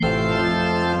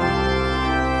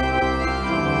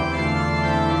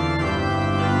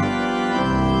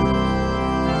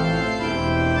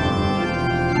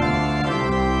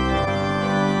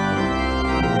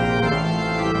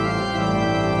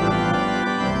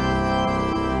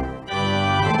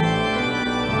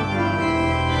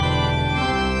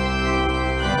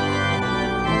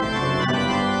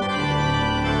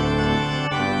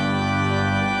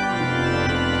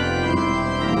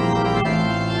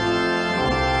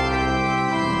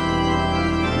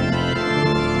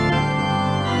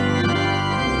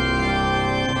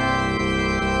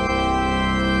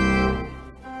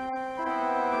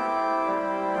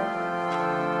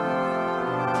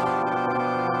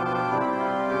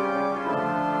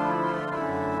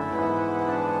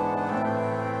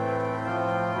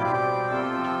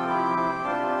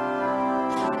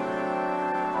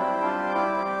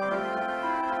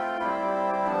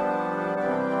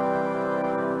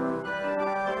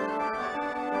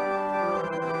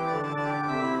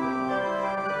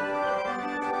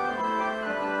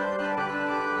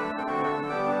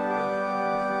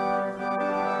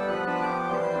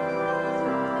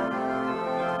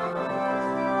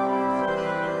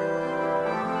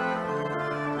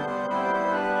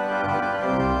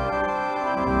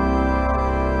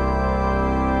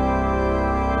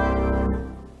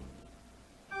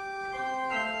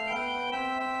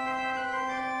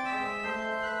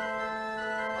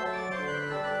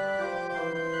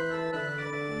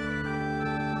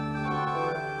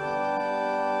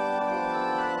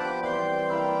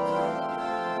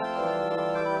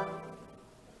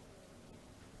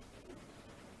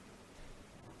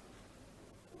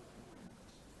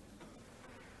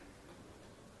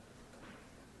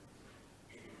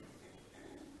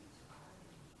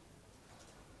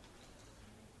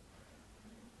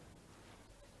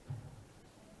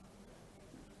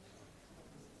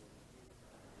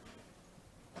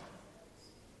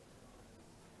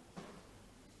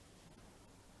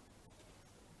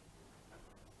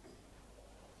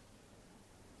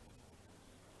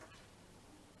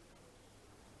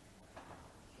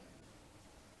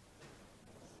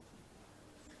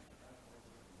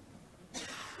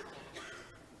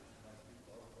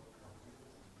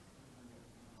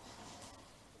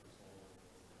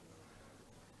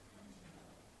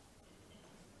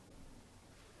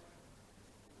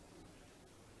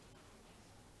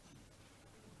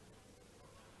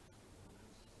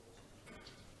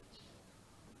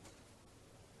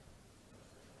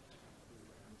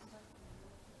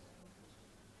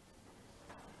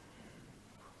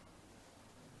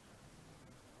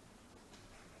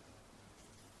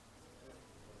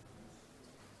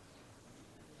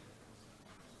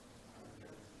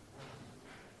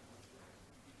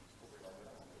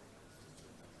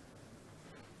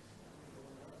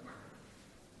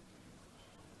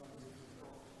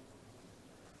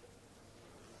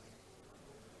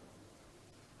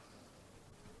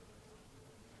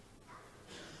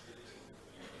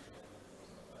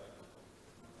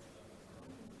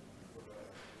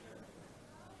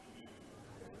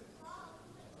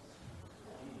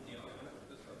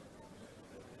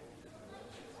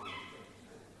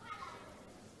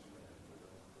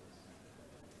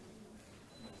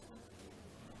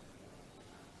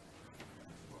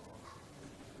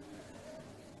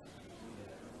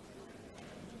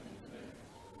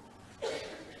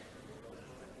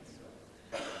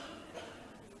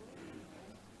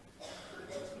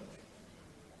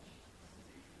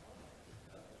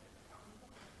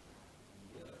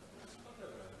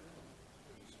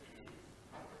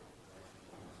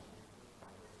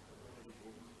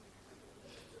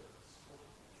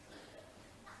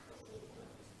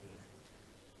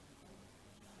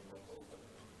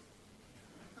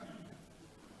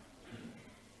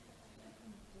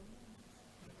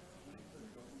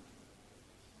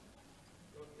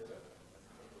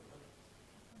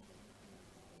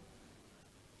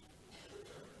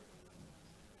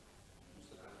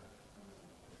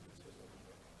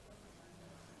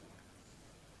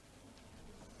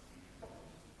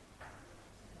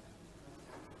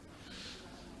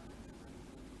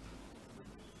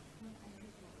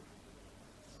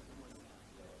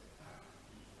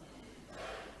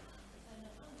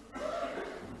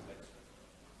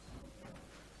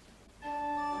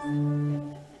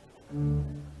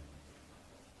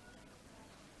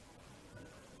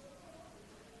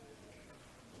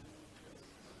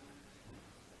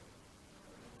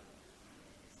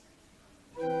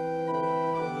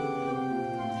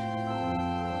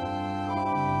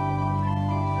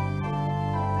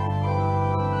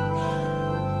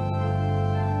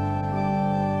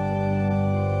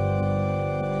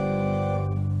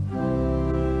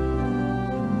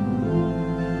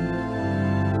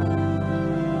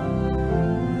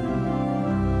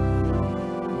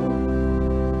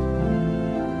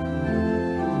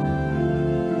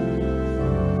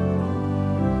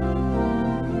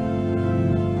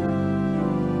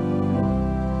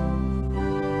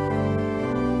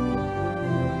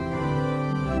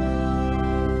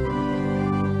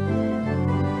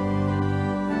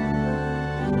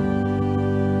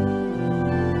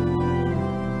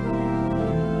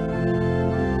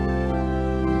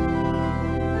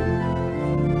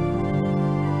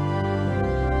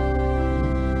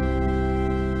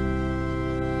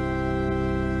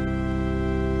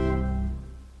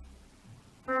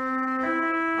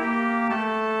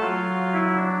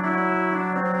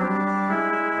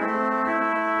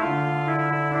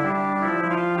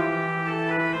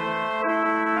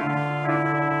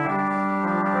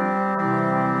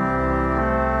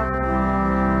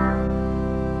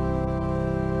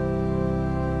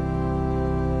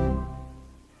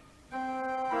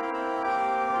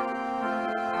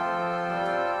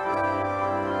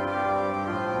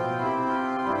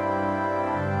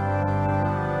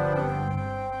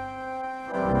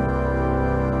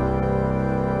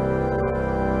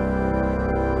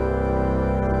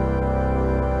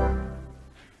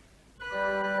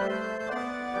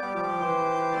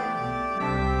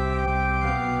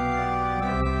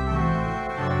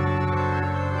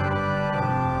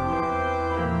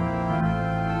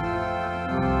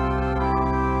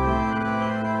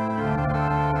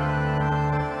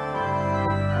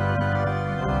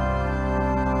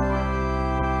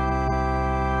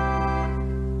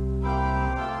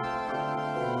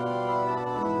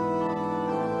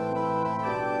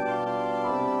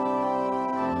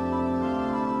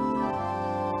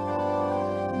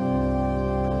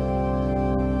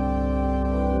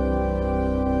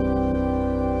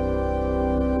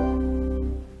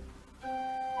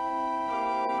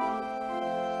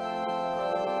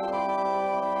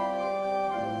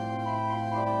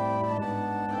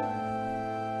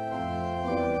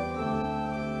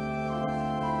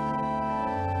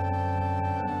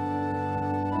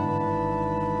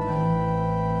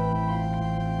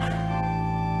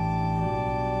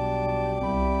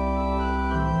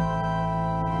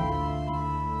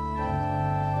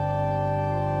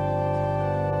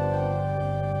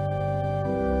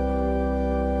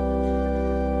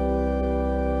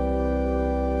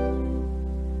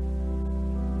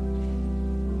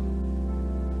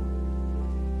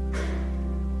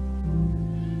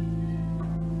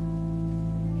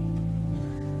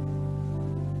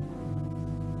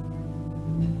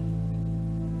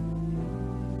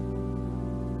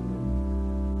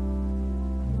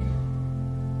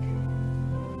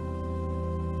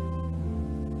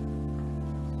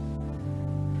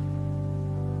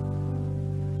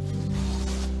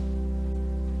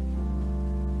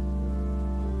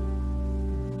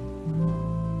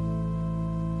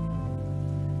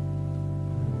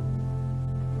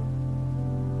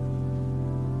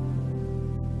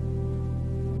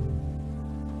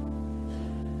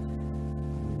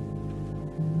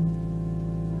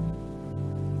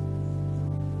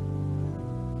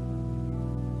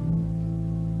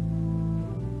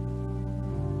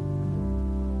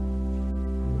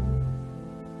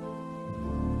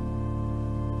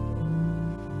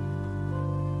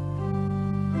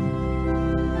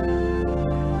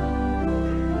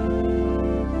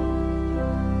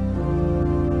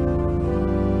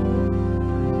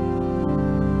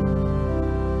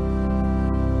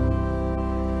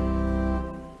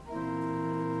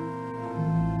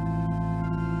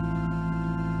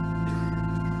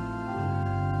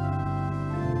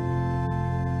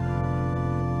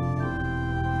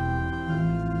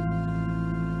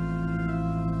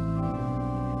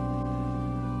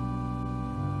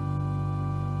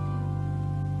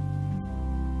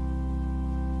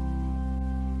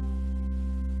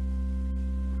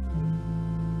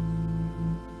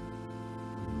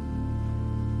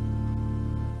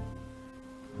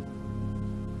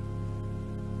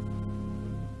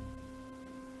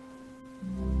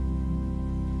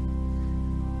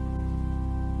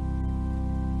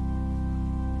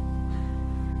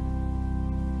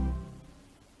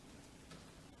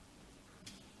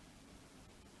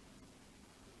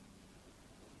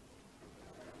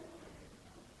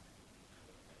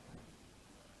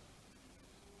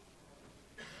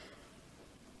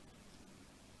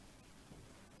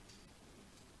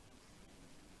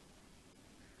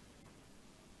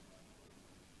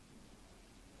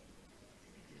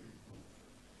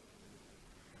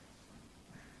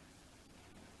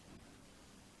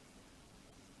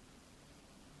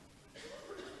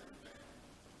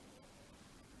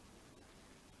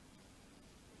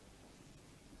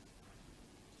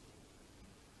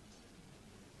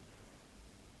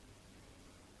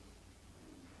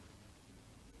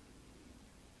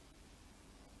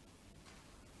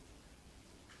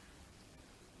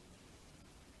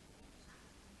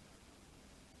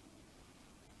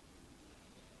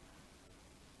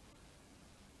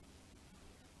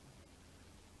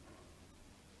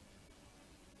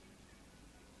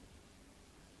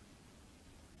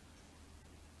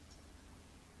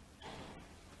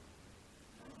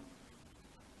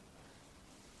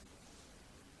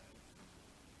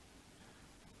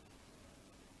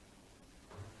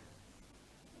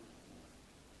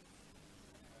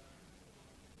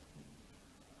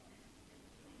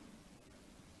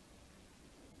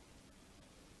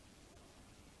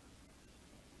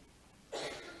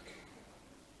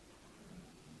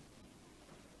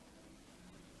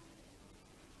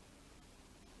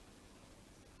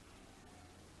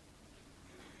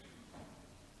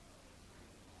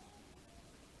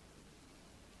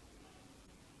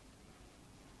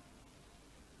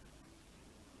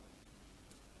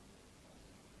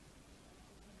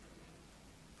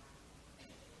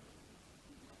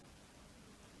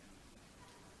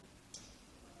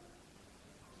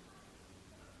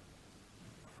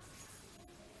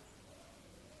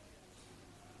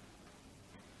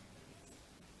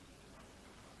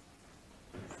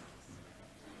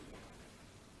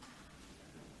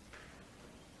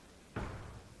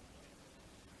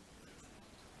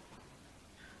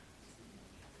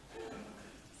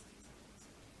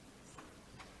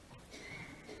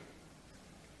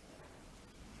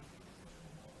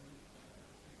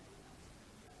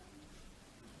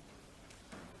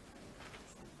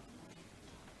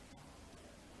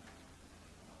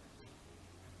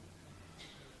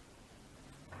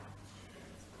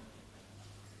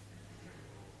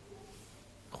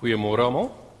Goeiemôre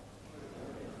almal.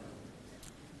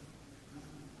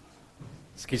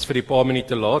 Ekskuus vir die paar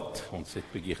minute laat. Ons het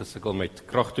 'n bietjie gesukkel met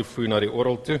kragtoevoer na die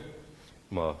orgel toe,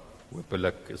 maar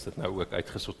hopelik is dit nou ook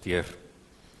uitgesorteer.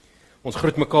 Ons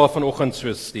groet mekaar vanoggend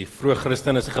soos die vroeë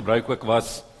Christene se gebruik ook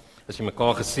was. As jy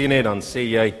mekaar gesien het, dan sê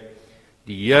jy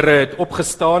die Here het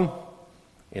opgestaan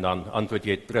en dan antwoord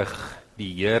jy terug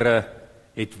die Here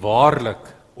het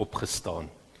waarlik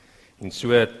opgestaan. En so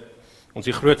het ons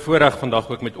die groot voorreg vandag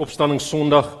ook met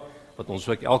Opstandingssondag, wat ons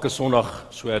ook elke Sondag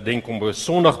so herdenk om by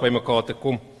Sondag by mekaar te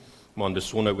kom, maar in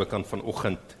besonder ook aan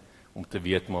vanoggend om te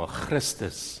weet, maar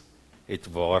Christus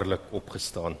het waarlik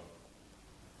opgestaan.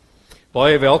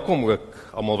 Baie welkom ook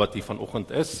almal wat hier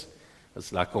vanoggend is. Dit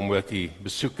is lekker om ook die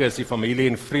besoekers, die familie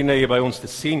en vriende hier by ons te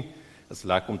sien. Dit is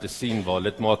lekker om te sien waar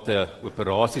lidmate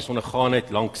operasies ondergaan het,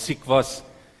 lank siek was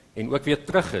en ook weer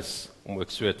terug is om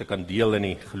ook so te kan deel in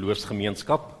die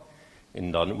geloofsgemeenskap.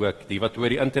 En dan ook die wat oor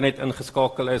die internet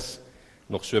ingeskakel is,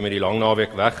 nog so met die lang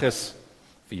naweek weg is,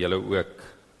 vir julle ook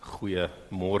goeie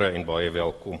môre en baie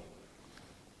welkom.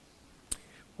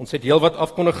 Ons het heelwat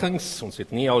afkondigings, ons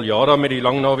het nie al jare met die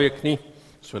lang naweek nie,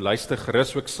 so luister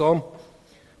gerus ook saam.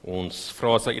 Ons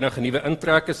vra as daar enige nuwe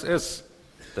intrekkers is,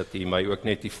 dat jy my ook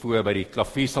net hier voor by die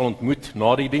klavier sal ontmoet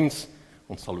na die diens.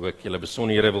 Ons sal ook julle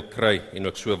besonderhede wil kry en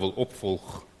ook so wil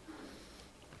opvolg.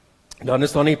 Dan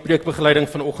is daar nie preekbegeleiding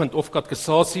vanoggend of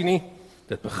katekisasie nie.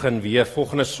 Dit begin weer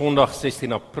volgende Sondag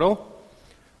 16 April.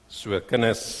 So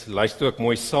kinders, luister ook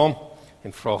mooi saam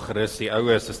en vra gerus die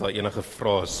ouers as daar enige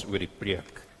vrae is oor die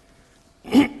preek.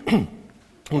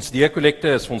 Ons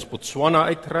diakollekte is ons Botswana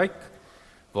uitreik,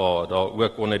 waar daar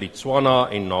ook onder die Tswana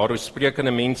en Naro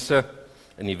sprekende mense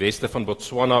in die weste van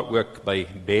Botswana ook by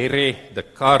Bere,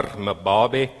 Dekar,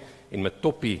 Mababe en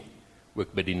Metopi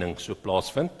ook bediening so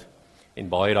plaasvind. En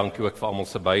baie dankie ook vir almal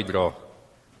se bydrae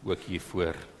ook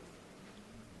hiervoor.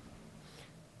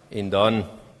 En dan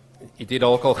het jy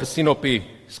dalk al gesien op die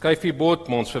skyfiebord,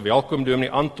 maar ons verwelkom Dominee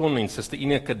Anton en Suster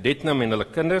Ineke Detnam en hulle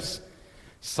kinders.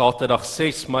 Saterdag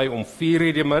 6 Mei om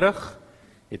 4:00 die middag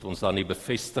het ons dan die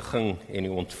bevestiging en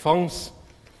die ontvangs.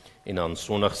 En dan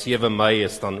Sondag 7 Mei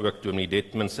is dan ook Dominee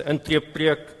Detman se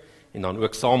intreepreek en dan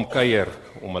ook saamkuier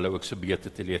om hulle ook so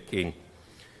beter te leer ken.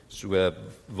 So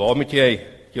waar moet jy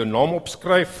jou naam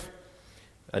opskryf?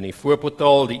 In die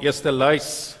voorportaal, die eerste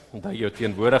lys, onthou jou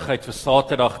teenwoordigheid vir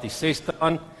Saterdag die 6de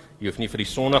aan. Jy hoef nie vir die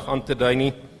Sondag aan te dui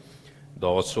nie.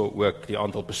 Daarso ook die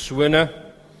aantal persone.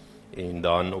 En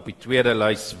dan op die tweede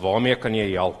lys, waarmee kan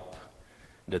jy help?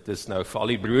 Dit is nou vir al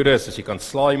die broeders, as jy kan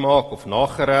slaai maak of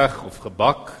nagereg of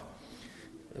gebak.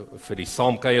 Vir die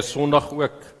saamkuier Sondag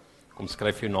ook. Kom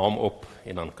skryf jou naam op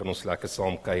en dan kan ons lekker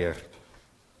saamkuier.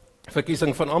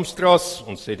 Verkiesing van Amstraat,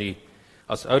 ons het die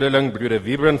as ouderling broeder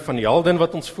Wiebren van Helden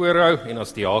wat ons voorhou en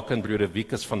as diaken broeder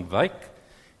Wiekus van Wyk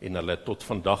en hulle tot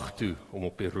vandag toe om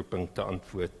op die roeping te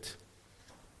antwoord.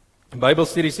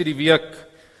 Bybelstudies hierdie week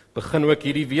begin ook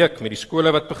hierdie week met die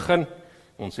skole wat begin.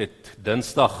 Ons het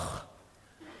Dinsdag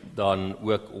dan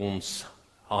ook ons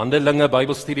Handelinge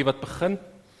Bybelstudie wat begin.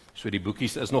 So die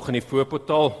boekies is nog in die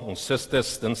voorportaal. Ons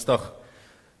susters Dinsdag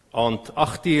aand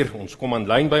 8:00, ons kom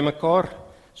aanlyn by mekaar.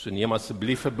 So neem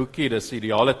asseblief 'n boekie, dis die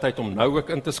ideale tyd om nou ook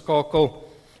in te skakel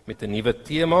met 'n nuwe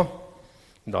tema.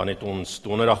 En dan het ons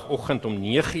donderdagoggend om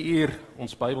 9:00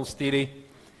 ons Bybelstudie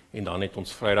en dan het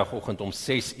ons vrydagoggend om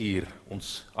 6:00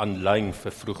 ons aanlyn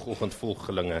vir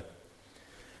vroegoggendvolgelinge.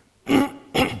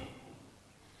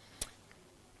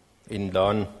 En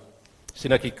dan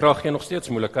sien ek die krag hier nog steeds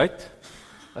moeilikheid.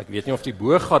 Ek weet nie of die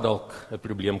boorgat dalk 'n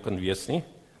probleem kan wees nie.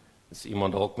 As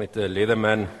iemand dalk met 'n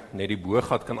Leatherman net die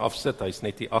boorgat kan afsit, hy's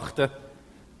net hier agter.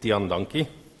 Tian, dankie.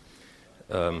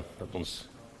 Dat ons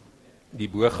die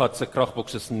boorgat se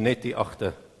kragboks is net hier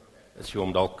agter. As jy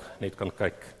hom dalk net kan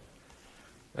kyk.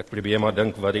 Ek probeer maar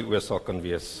dink wat die oorsaak kan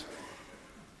wees.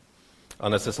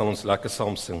 Anders sal ons lekker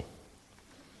saam sing.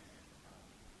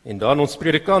 En dan ons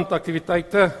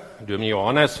predikantaktiwiteite. Dominee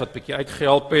Johannes wat bietjie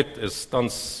uitgehelp het, is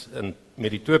tans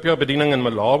met die Ethiopië bediening in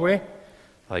Malawi.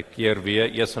 Hy keer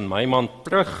weer eers in Mei maand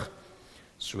terug.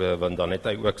 So want dan het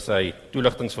hy ook sy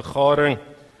toeligtingsvergadering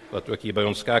wat ook hier by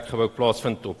ons kerkgebou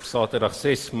plaasvind op Saterdag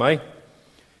 6 Mei.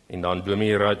 En dan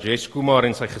Dominee Rajesh Kumar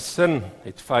en sy gesin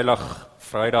het veilig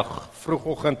Vrydag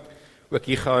vroegoggend ook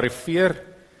hier gearriveer.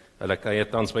 Hulle kuier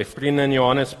tans by vriende in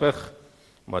Johannesburg,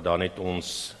 maar dan het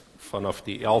ons vanaf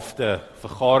die 11de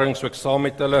vergaderings ook saam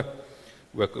met hulle,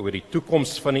 ook oor die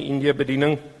toekoms van die Indië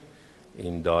bediening.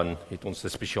 En dan het ons 'n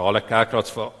spesiale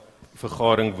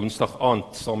kerkraadsvergadering Woensdag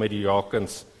aand saam met die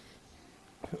diakens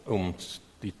om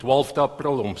die 12de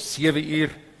April om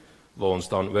 7:00, waar ons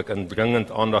dan ook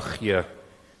indringend aandag gee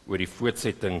oor die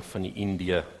voortsetting van die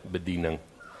Indië bediening.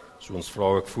 So ons vra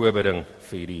ook voorbereiding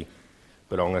vir die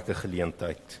belangrike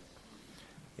geleentheid.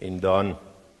 En dan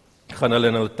gaan hulle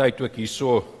in hulle tyd ook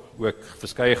hierso ook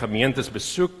verskeie gemeentes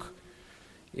besoek.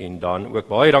 En dan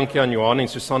ook baie dankie aan Johan en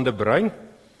Susan de Bruin,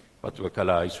 wat ook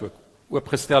hulle huis ook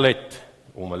oopgestel het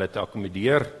om hulle te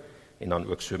akkommodeer en dan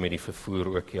ook so met die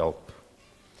vervoer ook help.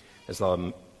 As daar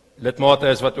lidmate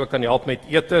is wat ook kan help met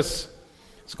etes,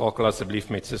 skakel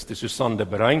asseblief met Suster Susan de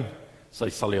Bruin,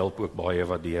 sy sal help ook baie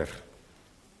waardeer.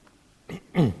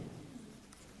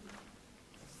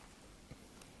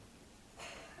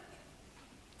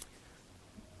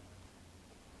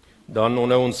 Dan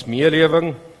onder ons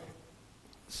meelewing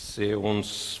sê ons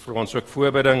vir ons ook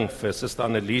voorbereiding vir Suster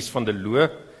Annelies van der Loo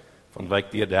van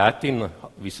wijk D13,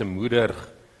 wie se moeder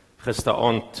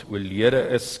gisteraand oorlede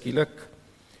is skielik.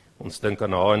 Ons dink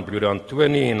aan haar en broeder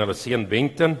Antoni en hulle seun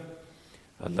Benton.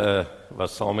 Hulle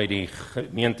was saam met die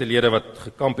gemeentelede wat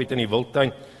gekamp het in die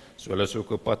Wildtuin, so hulle is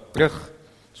ook op pad terug.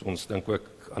 So ons dink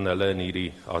ook aan hulle in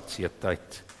hierdie hartseer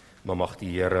tyd, maar mag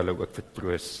die Here hulle ook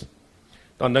vertroos.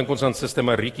 Dan dink ons aan Suster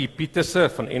Marietjie Pieterse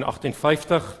van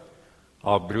N58.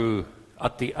 Haar broer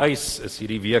Attie Eis is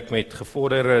hierdie week met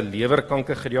gevorderde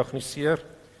lewerkanker gediagnoseer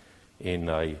en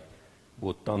hy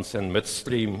word tans in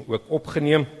midstream ook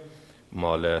opgeneem,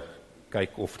 maar hulle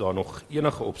kyk of daar nog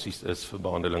enige opsies is vir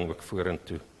behandeling ook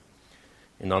vorentoe.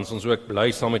 En dan is ons ook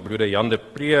bly saam met broeder Jan de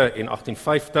Pree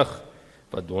N58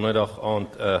 wat donderdag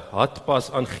aand 'n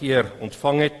hartpas aangeer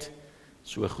ontvang het.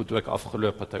 So goed ook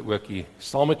afgeloop dat hy ook hier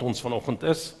saam met ons vanoggend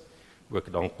is.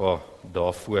 Ook dankbaar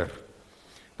daarvoor.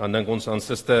 Dan dink ons aan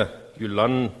Suster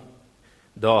Jolanda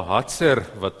Hatser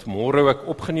wat môre ook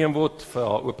opgeneem word vir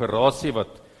haar operasie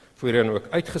wat voorheen ook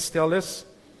uitgestel is.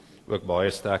 Ook baie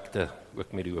sterkte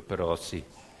ook met die operasie.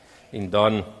 En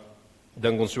dan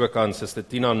dink ons ook aan Suster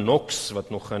Tina Knox wat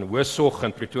nog in Hoësorg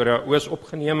in Pretoria Oos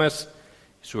opgeneem is.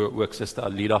 So ook Suster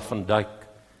Alida van Dijk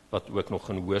wat ook nog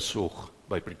in Hoësorg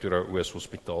by Pretoria Oos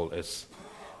Hospitaal is.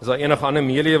 As daar enige ander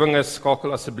meelewing is,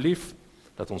 skakel asseblief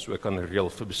dat ons ook kan reël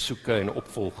vir besoeke en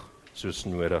opvolg soos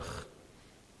nodig.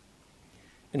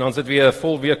 En dan sit weer 'n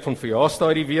vol week van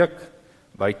verjaarsdae hierdie week.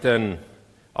 Buiten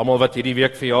almal wat hierdie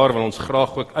week verjaar, wil ons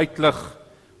graag ook uitlig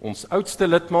ons oudste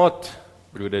lidmaat,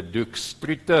 broeder Duke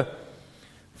Stroete,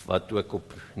 wat ook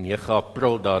op 9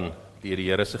 April dan deur die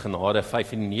Here se genade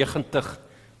 95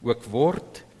 ook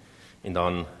word. En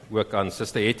dan ook aan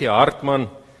Suster Hetty Hartman,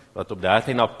 wat op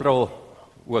 13 April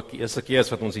ook die eerste keer is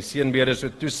wat ons die seënbede so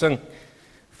toesing,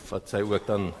 wat sy ook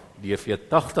dan DV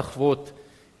 80 word,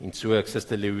 en so ook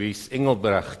Suster Louise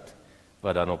Engelbrecht,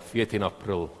 wat dan op 14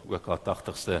 April ook haar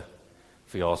 80ste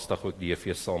verjaarsdag ook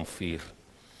DV saam vier.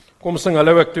 Kom sing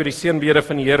hulle ook toe die seënbede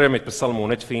van die Here met Psalm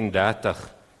 134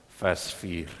 vers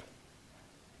 4.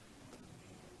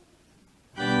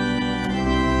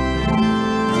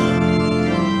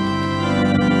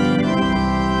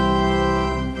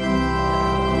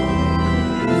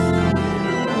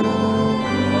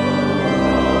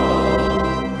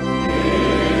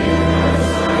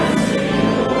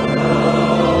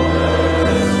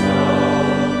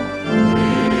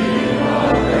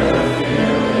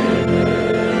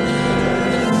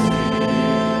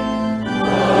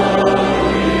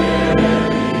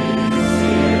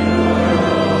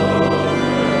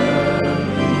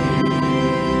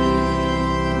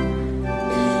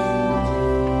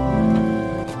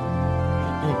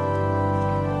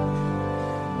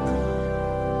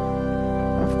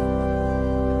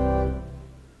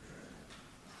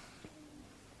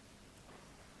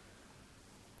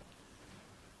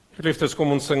 Geliefdes, kom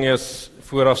ons sing eers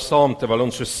vooraf saam terwyl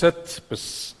ons so sit,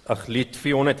 lied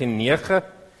 409,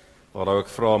 waar daar ook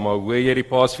vra, maar hoe jy die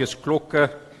Paasfeesklokke,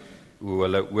 hoe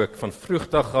hulle ook van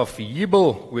vroegdag af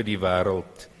jubel oor die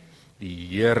wêreld. Die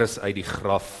Here is uit die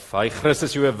graf, hy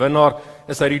Christus jou winnaar,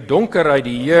 is uit die donker uit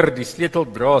die Heer, die sleutel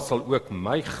dra, sal ook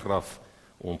my graf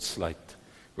ontsluit.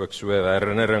 Ook so 'n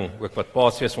herinnering, ook wat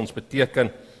Paasfees ons beteken,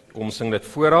 kom sing dit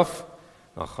vooraf,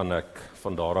 dan gaan ek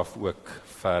van daar af ook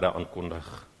verder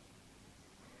aankondig.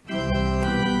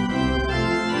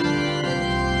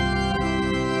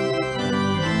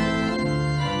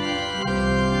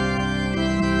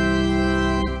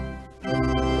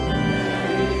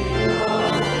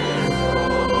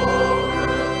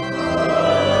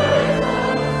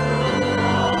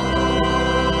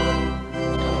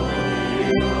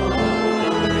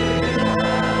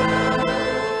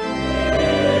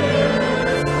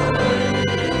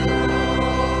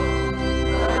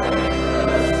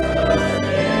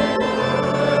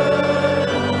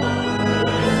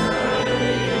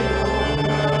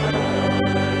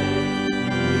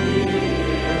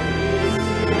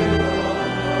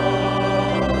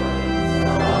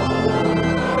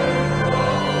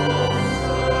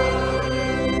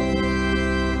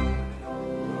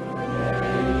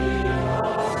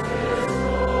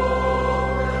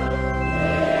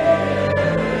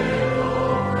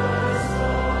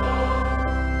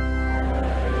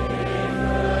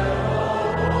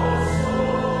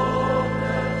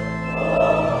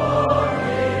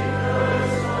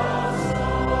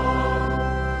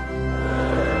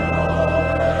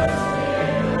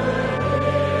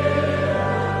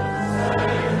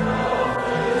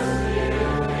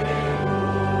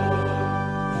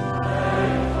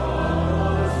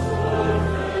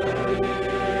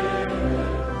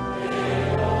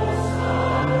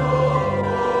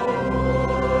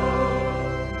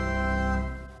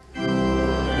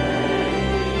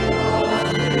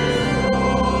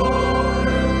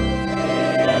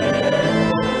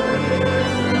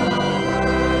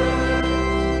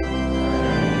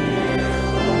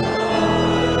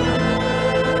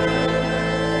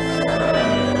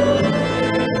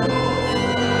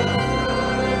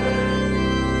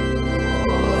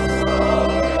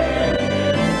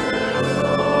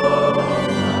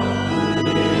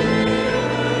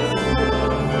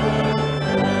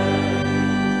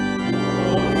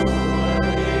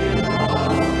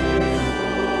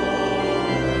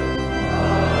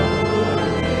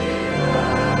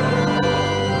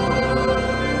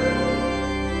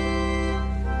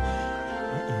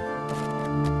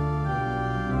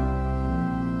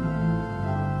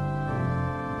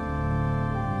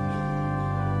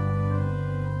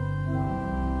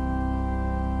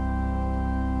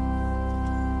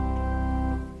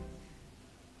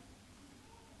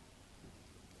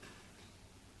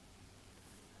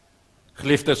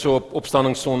 Geliefdes, so op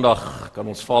opstandingssondag kan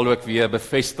ons val ook weer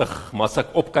bevestig, maar as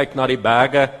ek opkyk na die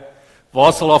berge, waar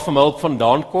sal daar vir my hulp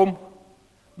vandaan kom?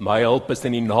 My hulp is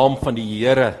in die naam van die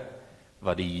Here,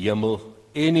 wat die hemel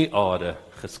en die aarde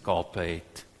geskape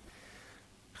het.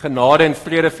 Genade en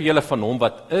vrede vir julle van hom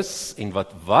wat is, en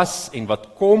wat was, en wat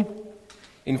kom,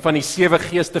 en van die 7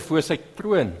 geeste voor sy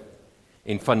troon,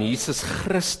 en van Jesus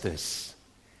Christus,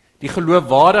 die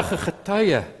geloofwaardige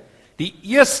getuie, die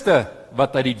eerste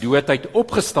wat uit die dood uit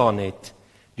opgestaan het,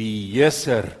 die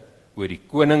heerser oor die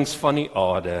konings van die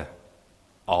aarde.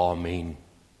 Amen.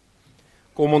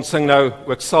 Kom ons sing nou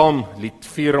ook saam lied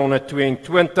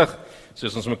 422,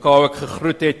 soos ons mekaar ook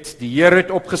gegroet het. Die Here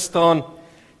het opgestaan,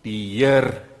 die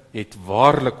Heer het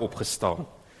waarlik opgestaan.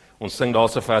 Ons sing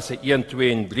daarso verse 1,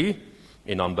 2 en 3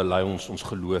 en dan bely ons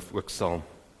geloof ook saam.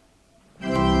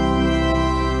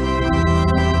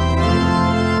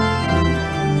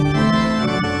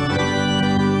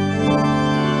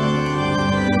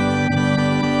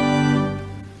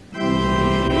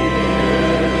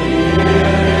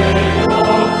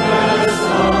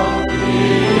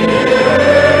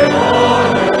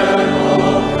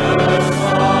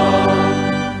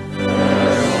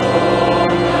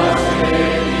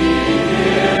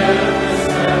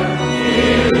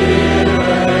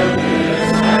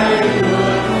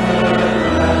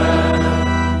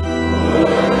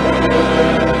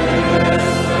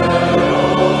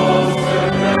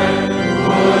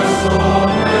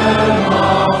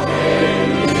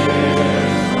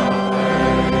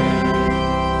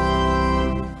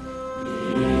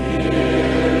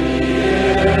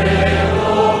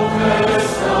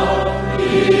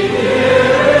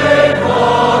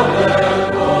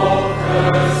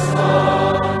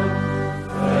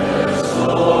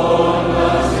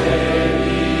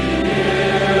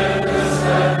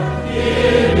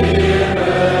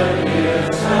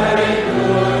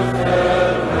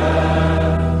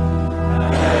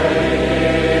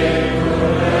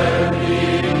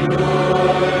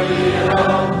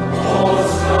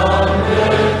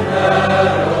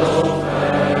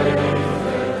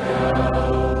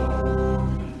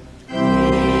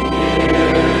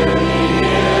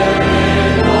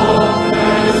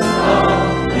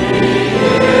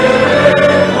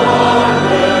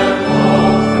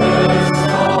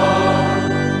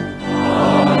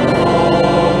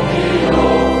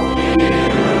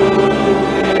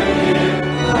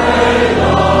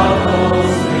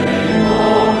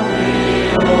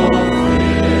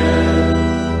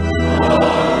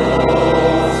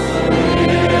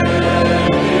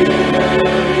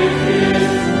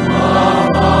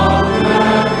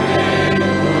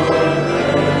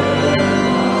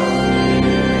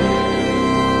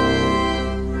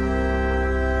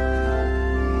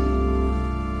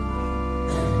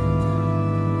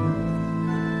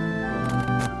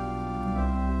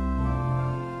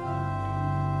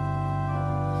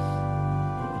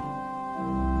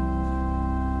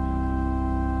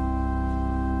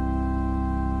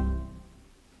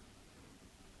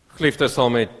 Geliefdes,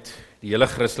 saam met die hele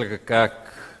Christelike kerk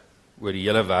oor die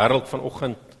hele wêreld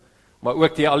vanoggend, maar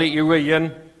ook die alle eeue heen,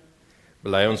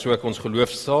 bely ons ook ons geloof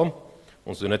saam.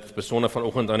 Ons doen dit besonder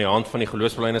vanoggend aan die hand van die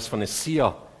geloofsbelijdenis van Sia,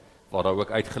 waar daar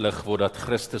ook uitgelig word dat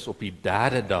Christus op die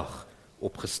 3de dag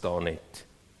opgestaan het.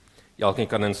 Elkeen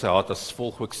kan in sy hart as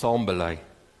volg ook saam bely.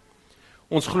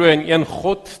 Ons glo in een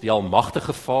God, die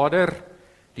almagtige Vader,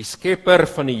 die skepper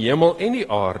van die hemel en die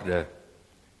aarde,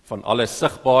 van alle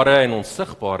sigbare en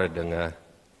onsigbare dinge,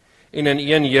 en in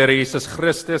een Here Jesus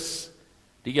Christus,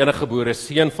 die eniggebore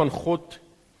Seun van God,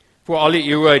 voor alle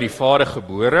eeue uit die Vader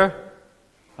gebore.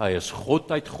 Hy is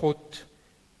God uit God,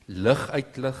 lig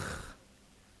uit lig,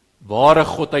 ware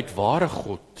God uit ware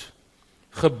God,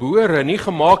 gebore, nie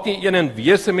gemaak nie, een in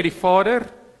wese met die Vader,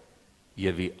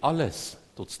 deur wie alles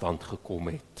tot stand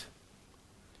gekom het.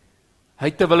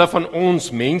 Hy het ter wille van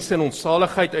ons mense in ons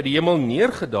saligheid uit die hemel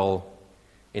neergedaal,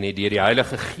 en het deur die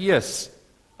Heilige Gees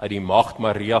uit die maagd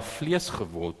Maria vlees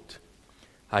geword.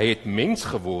 Hy het mens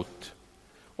geword.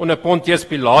 Onder Pontius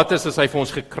Pilatus is hy vir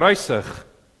ons gekruisig.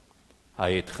 Hy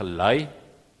het gelei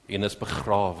en is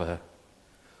begrawe.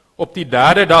 Op die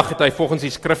 3de dag het hy volgens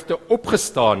die skrifte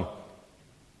opgestaan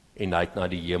en hy het na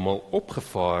die hemel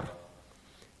opgevaar.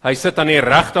 Hy sit aan die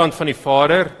regterhand van die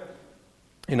Vader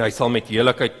en hy sal met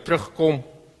heerlikheid terugkom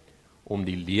om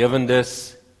die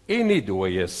lewendes en die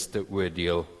dooies te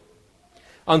oordeel.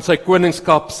 Aan sy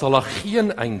koningskap sal daar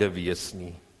geen einde wees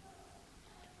nie.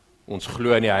 Ons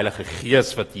glo in die Heilige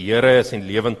Gees wat die Here is en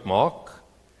lewend maak.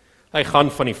 Hy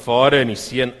gaan van die Vader en die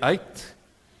Seun uit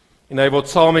en hy word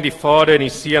saam met die Vader en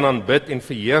die Seun aanbid en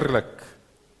verheerlik.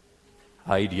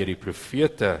 Hy het deur die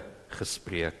profete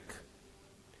gespreek.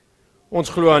 Ons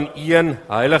glo aan een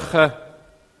heilige,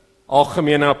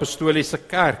 algemene apostoliese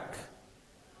kerk.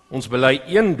 Ons bely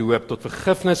een doop tot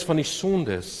vergifnis van die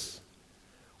sondes.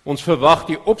 Ons verwag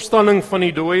die opstanding van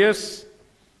die dooies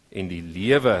en die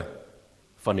lewe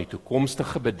van die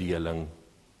toekomstige bedeling.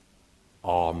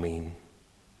 Amen.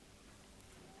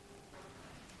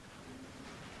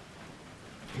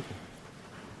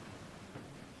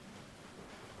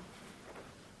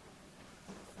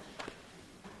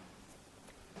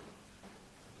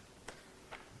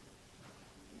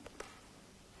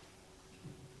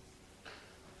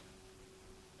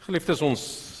 Geliefdes, ons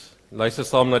luister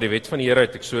saam na die wet van die Here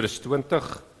uit Eksodus 20.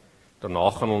 Daarna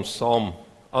gaan ons saam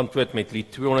antwoord met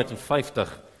lied 250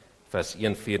 vers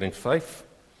 1, 4 en 5.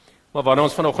 Maar wanneer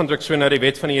ons vanoggend ook so na die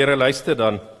wet van die Here luister,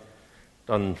 dan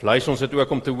luister ons dit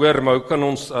ook om te hoor, maar hoe kan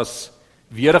ons as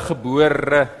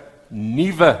wedergebore,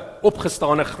 nuwe,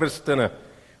 opgestane Christene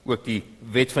ook die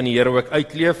wet van die Here ook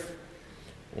uitleef?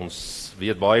 Ons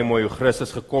weet baie mooi hoe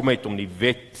Christus gekom het om die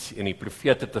wet en die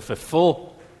profete te vervul.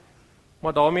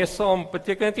 Maar daarmee saam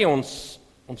beteken dit nie ons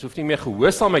hoef nie meer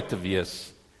gehoorsaamheid te wees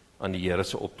aan die Here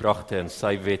se opdragte en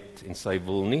sy wet en sy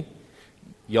wil nie.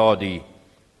 Ja, die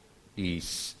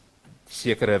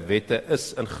sekere wette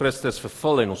is in Christus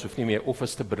vervul en ons hoef nie meer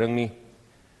offers te bring nie.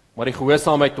 Maar die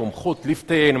gehoorsaamheid om God lief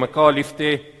te hê en mekaar lief te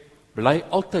hê, bly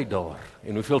altyd daar.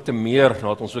 En hoeveel te meer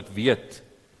nadat ons ook weet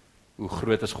hoe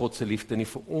groot is God se liefde nie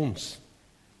vir ons,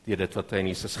 deur dit wat hy in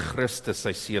Jesus Christus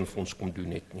sy seun vir ons kom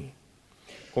doen het nie.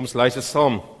 Kom ons luister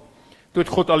saam. Toe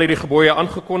het God al hierdie gebooie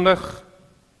aangekondig.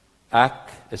 Ek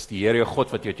is die Here jou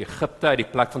God wat jou uit Egipte uit die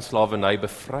plek van slawerny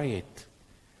bevry het.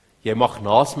 Jy mag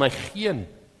naas my geen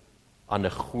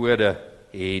ander gode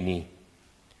hê nie.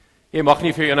 Jy mag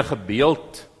nie vir jou enige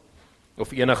beeld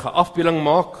of enige afbeelding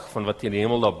maak van wat in die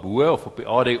hemel daarbo of op die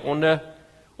aarde hieronder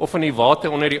of in die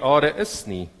water onder die aarde is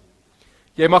nie.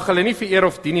 Jy mag hulle nie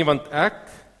vereer of dien nie, want ek,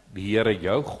 die Here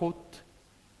jou God,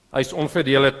 hy is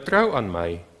onverdeeld trou aan my.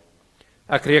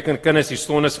 Ek reken kinders die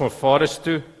sondes van vaders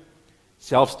toe,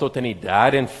 selfs tot in die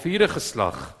 3de en 4de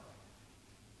geslag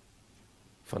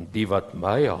van die wat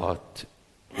my haat.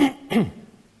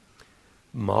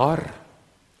 Maar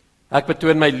ek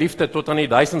betoon my liefde tot aan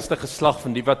die 1000ste geslag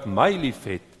van die wat my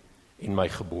liefhet en my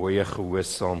gebooie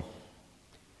gehoorsaam.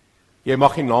 Jy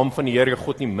mag die naam van die Here jou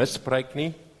God nie misbruik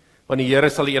nie, want die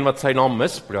Here sal die een wat sy naam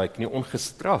misbruik nie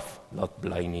ongestraf laat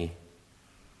bly nie.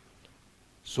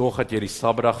 Sorg dat jy die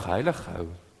Sabbatdag heilig hou.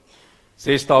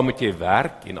 6 dae moet jy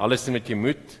werk en alles doen wat jy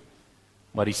moet,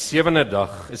 maar die 7de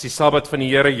dag is die Sabbat van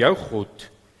die Here jou God.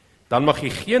 Dan mag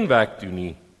jy geen werk doen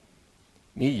nie.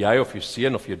 Nie jy of jou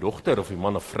seun of jou dogter of die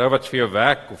man of vrou wat vir jou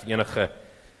werk of enige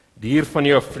dier van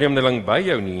jou vreemdeling by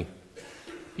jou nie.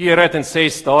 Die Here het in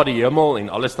 6 dae die hemel en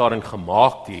alles daarin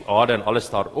gemaak, die aarde en alles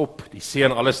daarop, die see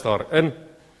en alles daarin.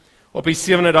 Op die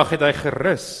 7de dag het hy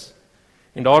gerus.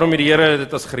 En daarom het die Here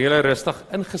dit as gereelde rustig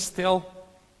ingestel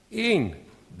en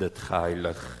dit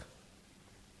geheilig.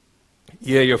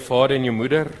 Eer jou vader en jou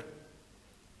moeder,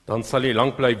 dan sal jy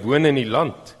lank bly woon in die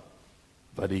land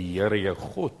wat die Here jou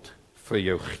God vir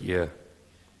jou gee.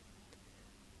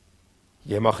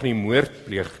 Jy mag nie moord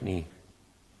pleeg nie.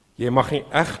 Jy mag nie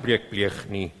egbreek pleeg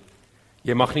nie.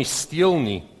 Jy mag nie steel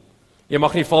nie. Jy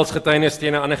mag nie vals getuienis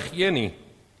teen 'n ander gee nie.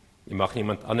 Jy mag nie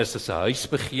iemand anders se huis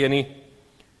begeer nie.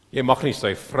 Jy mag nie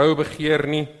sy vrou begeer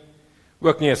nie.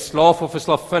 Ook nie 'n slaaf of 'n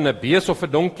slavin, 'n bees of 'n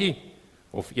donkie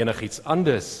of enigiets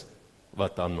anders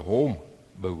wat aan hom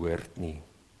behoort nie.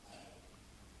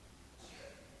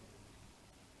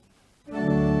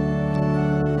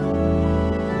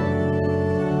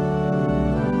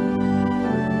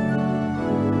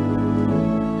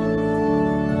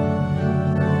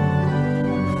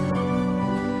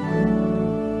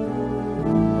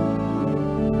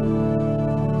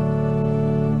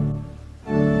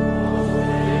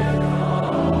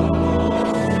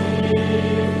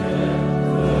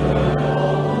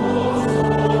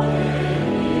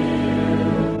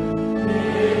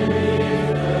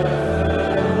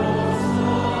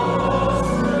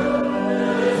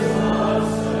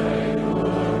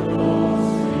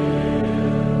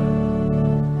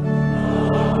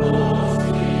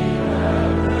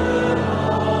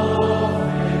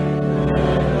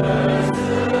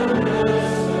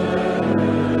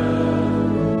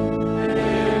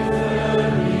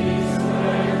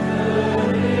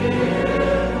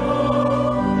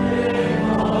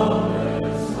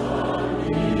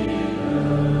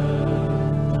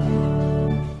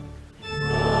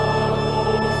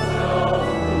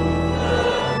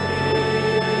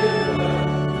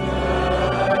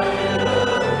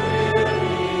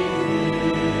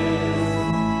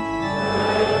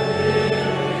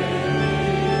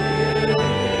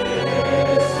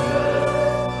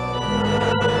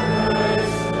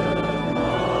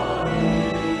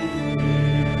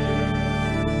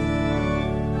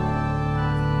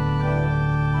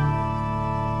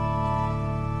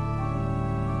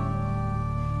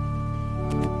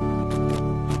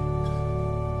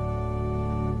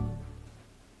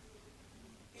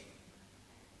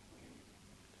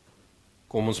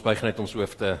 Kom ons buig net ons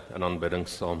hoofde in aanbidding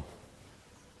saam.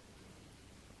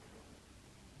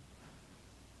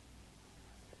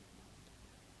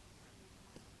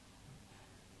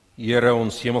 Here,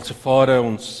 ons hemelse Vader,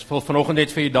 ons wil vanoggend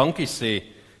net vir U dankie sê.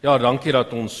 Ja, dankie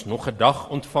dat ons nog 'n dag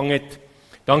ontvang het.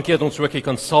 Dankie dat ons ook hier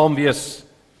kan saam wees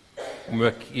om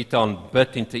ook U te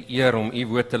aanbid en te eer, om U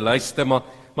woord te luister,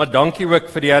 maar dankie ook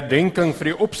vir die herdenking, vir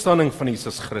die opstanding van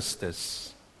Jesus Christus.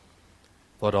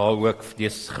 Waar daar ook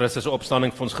Jesus Christus se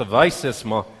opstanding vir ons gewys is,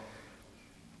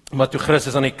 maar toe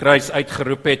Christus aan die kruis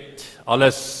uitgeroep het,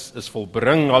 alles is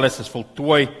volbring, alles is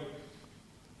voltooi,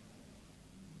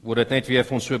 word dit net weer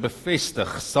vir ons so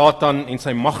bevestig. Satan en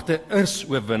sy magte is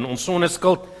oorwin, ons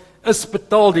sondeskuld is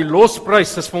betaal, die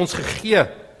losprys is vir ons gegee.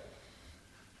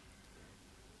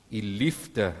 U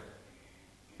liefde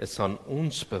is aan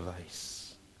ons bewys.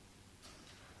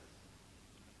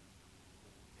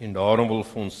 En daarom wil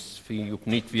ons vir U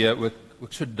opnuut weer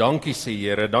ook so dankie sê,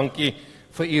 Here. Dankie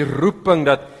vir U roeping,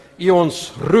 dat U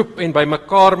ons roep en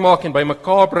bymekaar maak en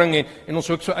bymekaar bring en ons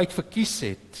ook so uitverkies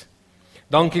het.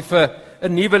 Dankie vir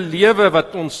 'n nuwe lewe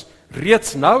wat ons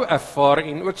reeds nou ervaar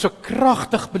en ook so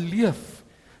kragtig beleef,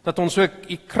 dat ons ook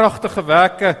U kragtige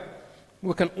werke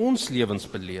ook in ons lewens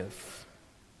beleef.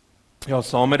 Ja,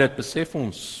 saam met dit besef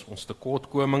ons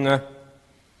tekortkominge,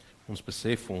 ons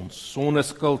besef ons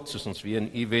sondeskuld, soos ons weer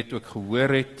in U wet ook gehoor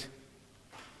het.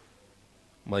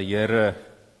 Maar Here,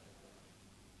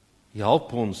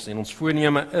 help ons en ons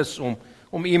voorneme is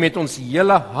om U met ons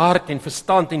hele hart en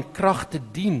verstand en krag te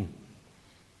dien.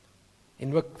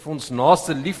 En ook vir ons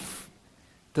naaste lief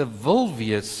te wil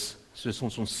wees, soos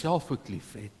ons onsself ook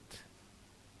lief het.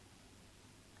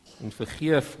 En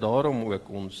vergeef daarom ook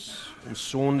ons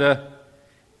sonde,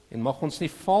 en mag ons nie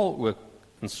val ook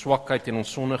in swakheid en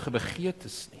ons sondige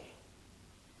begeertes nie.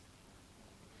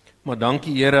 Maar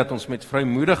dankie Here dat ons met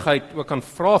vrymoedigheid ook kan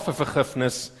vra vir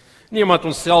vergifnis, nie omdat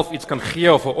ons self iets kan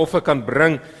gee of 'n offer kan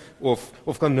bring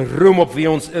of kan roem op wie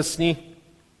ons is nie,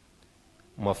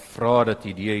 maar vra dat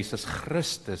U deur Jesus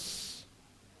Christus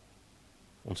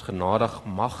ons genadig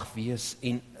mag wees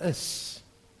en is.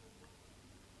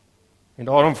 En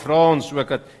daarom vra ons ook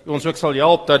dat U ons ook sal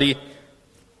help dat die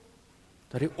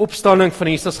opstanding van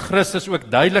Jesus Christus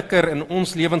ook duideliker in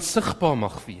ons lewens sigbaar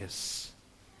mag wees.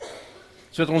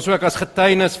 Sodat ons ook as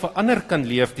getuienis vir ander kan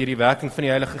leef deur die werking van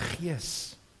die Heilige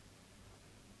Gees.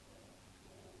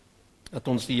 Dat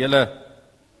ons die hele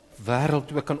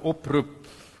wêreld ook kan oproep,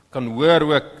 kan hoor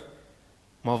ook,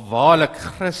 maar waarlik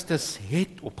Christus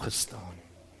het opgestaan.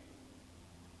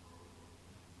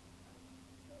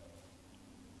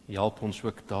 Help ons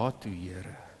ook daartoe,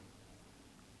 Here.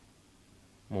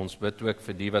 Maar ons bid ook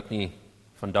vir die wat nie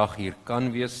vandag hier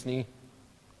kan wees nie,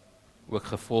 ook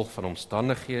gevolg van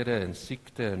omstandighede en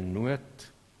siekte en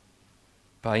nood,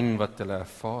 pyn wat hulle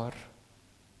ervaar.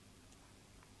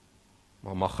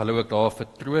 Maar mag hulle ook daar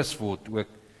vertroos word,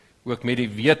 ook met die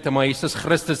wete, maar Jesus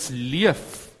Christus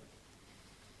leef.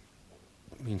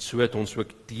 En so het ons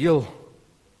ook deel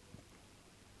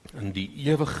in die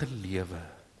ewige lewe.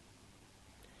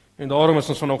 En daarom is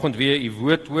ons vanoggend weer U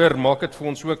woord hoor, maak dit vir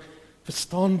ons ook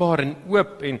verstaanbaar en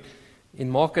oop en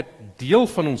maak dit deel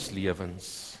van ons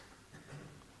lewens.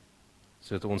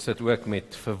 Sodat ons dit ook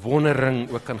met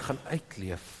verwondering ook kan gaan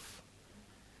uitleef.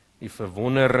 Die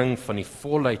verwondering van die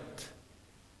volheid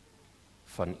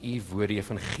van U woord, die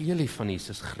evangelie van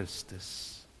Jesus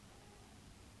Christus.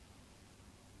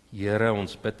 Here,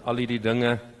 ons bid al hierdie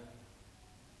dinge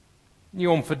nie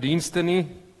om verdienste nie,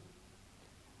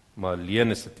 maar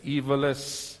alleen is dit U wil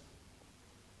is,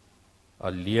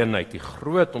 alleen uit die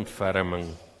groot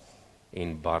ontferming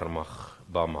en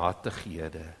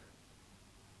barmhartighede.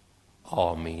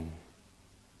 Amen.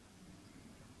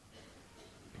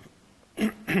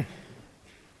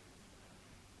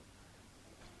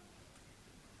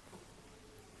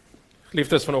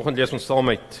 Geliefdes, vanoggend lees ons saam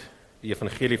uit die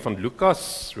evangelie van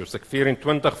Lukas, hoofstuk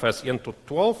 24, vers 1 tot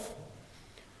 12.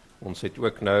 Ons het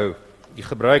ook nou die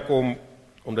gebruik om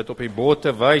dit op die bord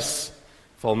te wys,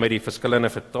 val met die verskillende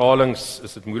vertalings,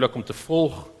 is dit moeilik om te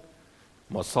volg,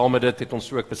 maar saam met dit het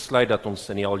ons ook besluit dat ons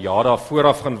in die al jare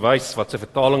vooraf gaan wys, wat se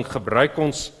vertaling gebruik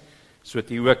ons,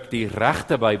 sodat jy ook die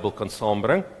regte Bybel kan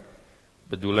saambring,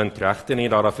 bedoelend regte nie,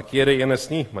 dat daar verkeerde een is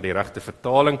nie, maar die regte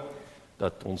vertaling,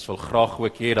 dat ons wil graag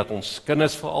ook hê, dat ons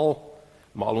kinders veral,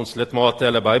 maar al ons lidmate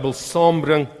hulle Bybel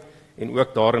saambring, en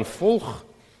ook daarin volg,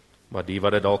 maar die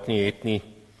wat dit dalk nie het nie,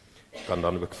 kan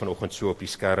dan ook vanoggend so op die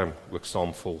skerm ook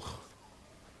saam volg.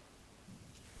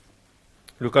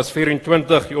 Lukas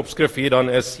 24, die opskrif hier dan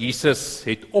is, Jesus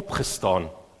het opgestaan.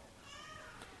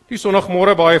 Die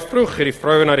Sondagmôre baie vroeg het die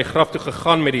vroue na die graf toe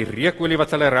gegaan met die reukolie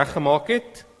wat hulle reggemaak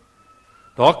het.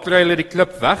 Daar kry hulle die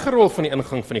klip weggerol van die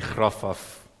ingang van die graf af.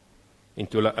 En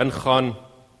toe hulle ingaan,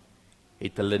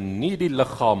 het hulle nie die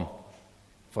liggaam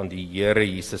van die Here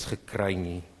Jesus gekry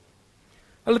nie.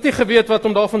 Hulle het nie geweet wat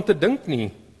om daarvan te dink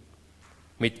nie.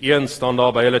 Met een staan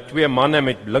daar by hulle 2 manne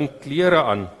met blink klere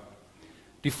aan.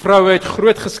 Die vroue het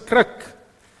groot geskrik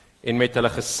en met hulle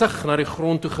gesig na die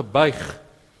grond toe gebuig.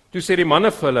 Toe sê die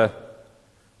manne vir hulle: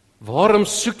 "Waarom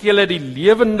soek julle die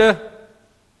lewende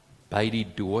by die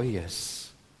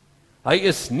dooies? Hy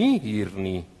is nie hier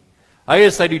nie. Hy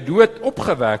is uit die dood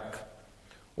opgewek.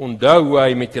 Onthou hoe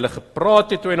hy met julle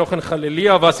gepraat het toe hy nog in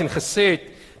Galilea was en gesê het: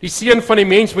 die seun van die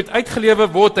mens moet uitgelewer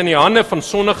word in die hande van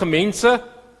sondige mense,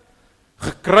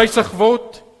 gekruisig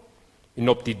word en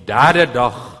op die 3de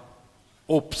dag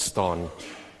opstaan."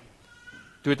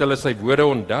 Toe het hulle sy woorde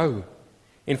onthou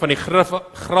en van die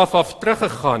graf af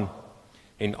teruggegaan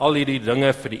en al hierdie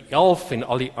dinge vir die 11 en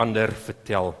al die ander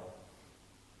vertel.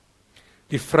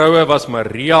 Die vroue was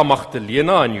Maria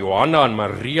Magdalena en Johanna en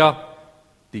Maria,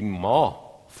 die ma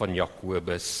van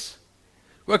Jakobus.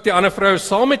 Ook die ander vroue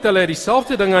saam met hulle het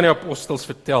dieselfde dinge aan die apostels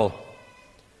vertel.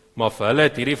 Maar vir hulle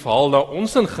het hierdie verhaal na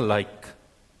onsin gelyk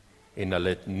en hulle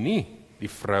het nie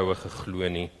die vroue geglo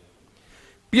nie.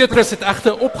 Petrus het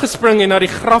egter opgespring en na die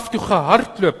graf toe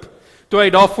gehardloop. Toe hy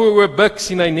daarvoor oor buig,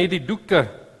 sien hy net die doeke.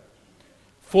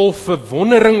 Vol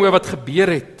verwondering oor wat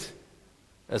gebeur het,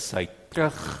 is hy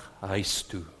terug huis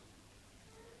toe.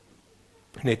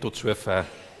 Net tot sover.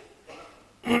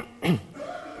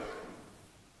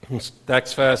 Ons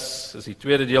teksvers is die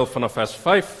tweede deel vanaf vers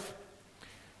 5.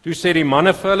 Toe sê die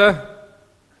manne vir hulle: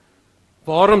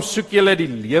 "Waarom soek julle die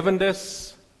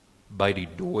lewendes by die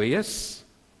dooies?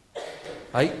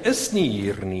 Hy is nie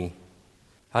hier nie.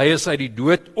 Hy is uit die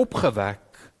dood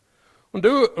opgewek.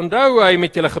 Onthou hy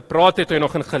met julle gepraat het toe hy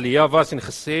nog in Galilea was en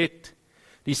gesê het: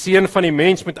 die seun van die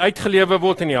mens moet uitgelewer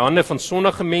word in die hande van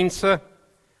sondige mense,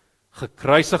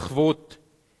 gekruisig word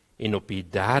en op die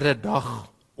 3de dag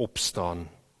opstaan."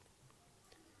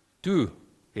 Toe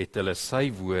het hulle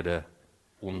sy woorde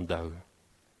onthou.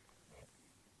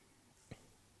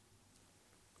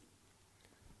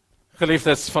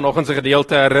 Geliefdes, vanoggend se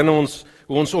gedeelte herinner ons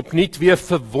hoe ons opnuut weer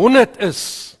verwonderd is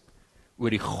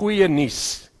oor die goeie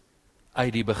nuus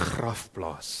uit die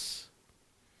begrafplaas.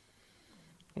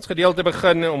 Ons gedeelte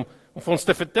begin om vir ons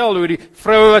te vertel hoe die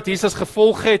vroue wat Jesus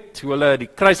gevolg het, hoe hulle die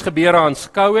kruisgebeure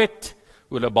aanskou het,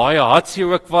 hoe hulle baie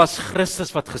hartseer ook was,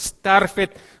 Christus wat gesterf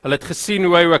het, hulle het gesien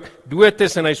hoe hy ook dood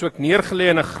is en hy is ook neergelê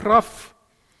in 'n graf.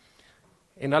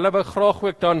 En hulle wou graag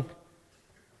ook dan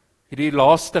hierdie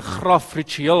laaste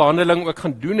grafritueel handeling ook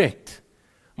gaan doen het.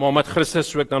 Maar omdat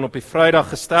Christus ook dan op die Vrydag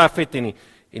gesterf het en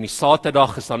die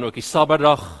Saterdag is dan ook die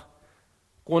Sabbatdag,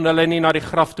 kon hulle nie na die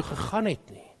graf toe gegaan het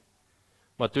nie.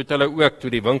 Maar toe het hulle ook, toe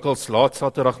die winkels laat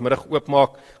Saterdagmiddag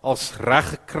oopmaak, als reg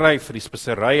gekry vir die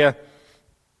speserye,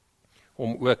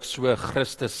 om ook so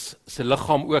Christus se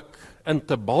liggaam ook in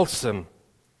te balsem.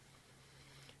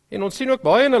 En ons sien ook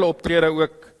baie in hulle optrede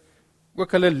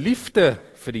ook hulle liefde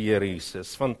vir die Here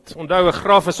Jesus. Want onthou, 'n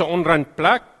graf is 'n onrein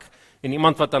plek, en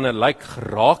iemand wat aan 'n lijk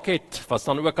geraak het, was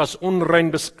dan ook as onrein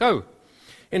beskou.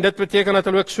 En dit beteken dat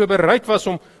hulle ook so bereid was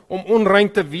om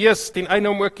onrein te wees, ten einde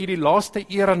om ook hierdie laaste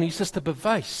eer aan Jesus te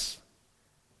bewys.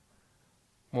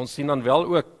 Maar ons sien dan wel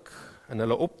ook in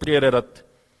hulle optrede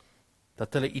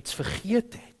dat hulle iets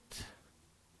vergeet het.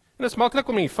 En dit is maklik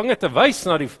om die vinger te wys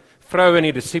na die vroue en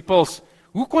die disippels.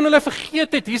 Hoe kon hulle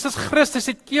vergeet het? Jesus Christus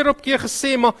het keer op keer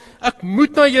gesê, maar ek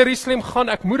moet na Jerusalem gaan,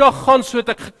 ek moet daar gaan sodat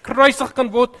ek gekruisig kan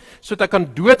word, sodat ek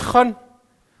kan doodgaan.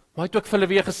 Maar hy het ook vir hulle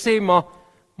weer gesê, maar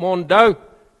onthou,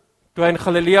 toe hy in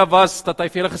Galilea was, dat hy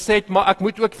vir hulle gesê het, maar ek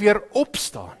moet ook weer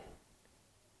opstaan.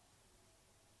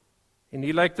 En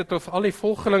hier lyk dit of al die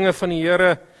volgelinge van die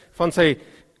Here, van sy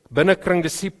binnekring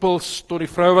disippels, tot die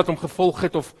vrou wat hom gevolg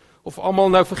het, of almal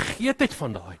nou vergeet het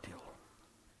van daai deel.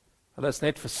 Hulle is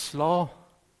net verslae,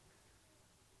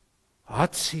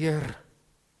 hartseer,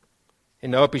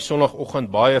 en nou op die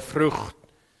Sondagoggend baie vroeg,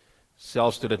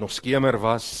 selfs toe dit nog skemer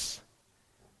was,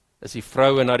 is die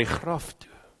vroue na die graf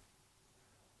toe,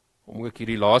 om ook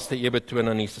hierdie laaste eerbetoon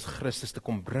aan Jesus Christus te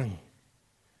kom bring.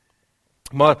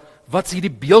 Maar wat is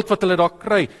hierdie beeld wat hulle daar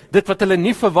kry? Dit wat hulle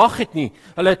nie verwag het nie.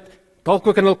 Hulle het dalk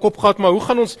ook in hulle kop gehad, maar hoe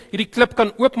gaan ons hierdie klip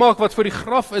kan oopmaak wat voor die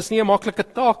graf is, nie 'n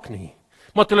maklike taak nie.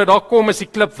 Maar toe hulle daar kom, is die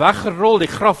klip weggerol, die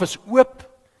graf is oop,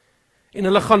 en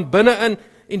hulle gaan binne in,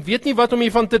 en weet nie wat om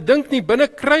hiervan te dink nie, binne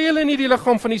kry hulle nie die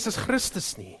liggaam van Jesus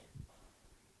Christus nie.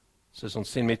 Soos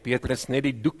ons sien met Petrus, net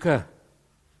die doeke,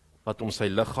 wat om sy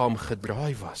liggaam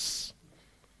gedraai was.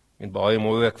 En baie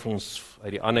mooi ook vir ons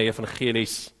uit die ander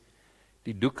evangelies,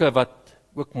 die doeke wat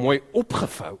ook mooi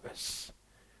opgevou is,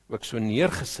 ook so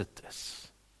neergesit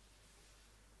is.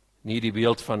 Nie die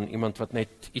beeld van iemand wat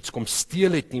net iets kom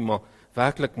steel het nie, maar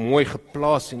werklik mooi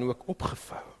geplaas en ook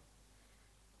opgevou.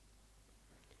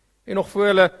 En nog voor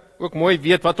hulle ook mooi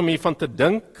weet wat om hiervan te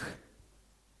dink,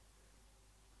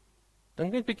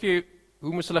 dink net 'n bietjie,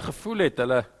 hoe moes hulle gevoel het?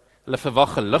 Hulle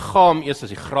verwag 'n liggaam, eers as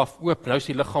die graf oop, nou is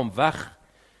die liggaam weg.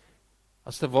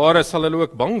 As te ware sal hulle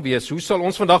ook bang wees. Hoe sal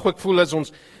ons vandag ook voel as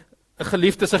ons 'n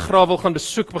geliefde se graf wil gaan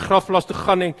besoek, begrafplaas toe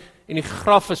gaan en die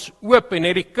graf is oop en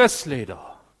net die kus lê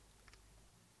daar?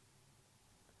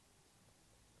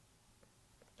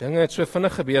 Dinge het so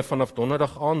vinnig gebeur vanaf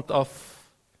donderdag aand af.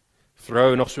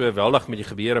 Vrou nog so weldig met die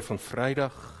gebeure van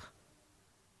Vrydag.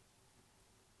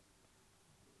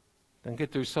 Dink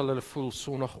net hoe sal hulle voel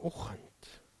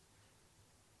Sondagoggend.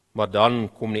 Maar dan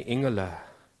kom die engele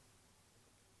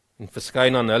en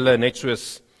verskyn aan hulle net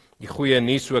soos die goeie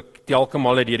nuus ook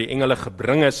telkens deur die engele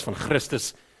gebring is van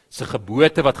Christus se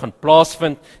geboorte wat gaan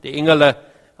plaasvind. Die engele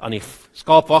aan die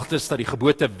skaapwagters dat die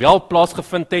geboorte wel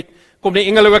plaasgevind het. Kom die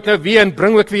engele ook nou weer en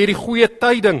bring ook weer die goeie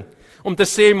tyding om te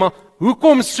sê, maar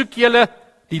hoekom soek julle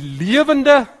die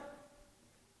lewende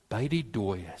by die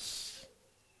dooies?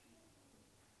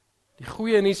 Die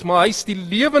goeie nuus, maar hy is die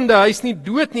lewende, hy is nie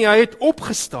dood nie, hy het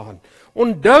opgestaan.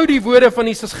 Onthou die woorde van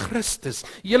Jesus Christus,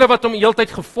 julle wat hom heeltyd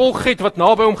gevolg het, wat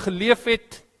naby hom geleef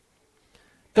het.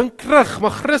 Dink terug,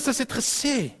 maar Christus het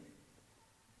gesê,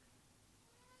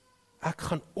 ek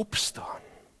gaan opstaan.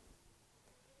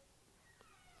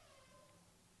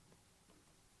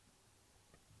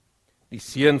 Die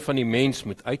seun van die mens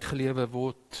moet uitgelewe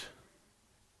word.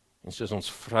 En soos ons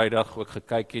Vrydag ook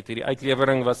gekyk het, hierdie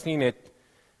uitlewering was nie net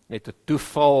 'n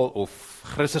toeval of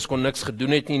Christus kon niks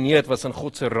gedoen het nie, nee, dit was in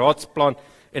God se raadsplan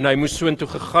en hy moes soontoe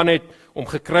gegaan het om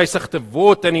gekruisig te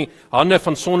word in die hande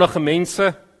van sondige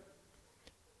mense,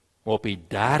 maar op die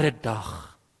 3de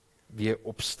dag weer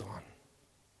opstaan.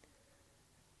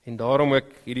 En daarom ook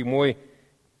hierdie mooi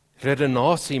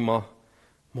redenasie, maar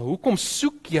hoekom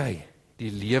soek jy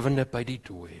die lewende by die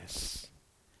dooies?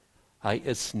 Hy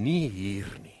is nie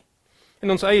hier nie. In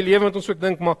ons eie lewe moet ons ook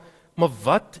dink, maar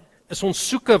wat is ons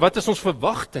soeke, wat is ons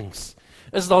verwagtings?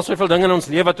 Is daar soveel dinge in ons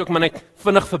lewe wat ook maar net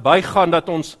vinnig verbygaan, dat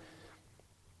ons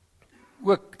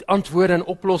ook antwoorde en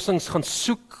oplossings gaan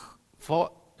soek, waar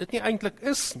dit nie eintlik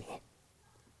is nie?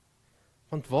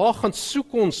 Want waar gaan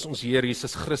soek ons Here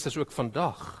Jesus Christus ook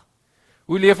vandag?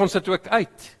 Hoe leef ons dit ook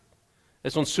uit?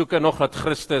 Is ons soeke nog dat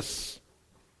Christus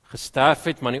gesterf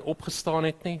het, maar nie opgestaan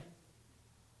het nie?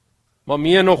 Maar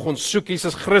meer nog, ons soek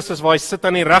Jesus Christus, waar hy sit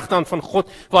aan die regterhand van God,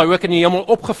 waar hy ook in die hemel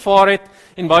opgevaar het,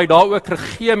 en waar hy daar ook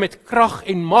regeer met krag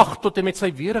en mag tot en met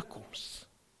sy wederkoms.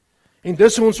 En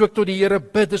dis hoe ons ook tot die Here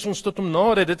bid, dis ons tot hom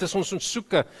nader, dit is ons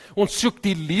soeke. Ons soek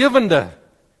die lewende,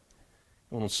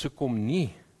 en ons soek hom nie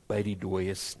by die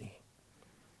dooies nie.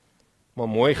 Maar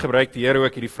mooi gebruik die Here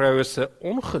ook hierdie vroue se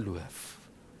ongeloof,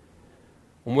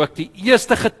 om ook die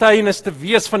eerste getuienis te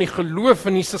wees van die geloof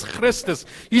in Jesus Christus.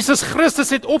 Jesus Christus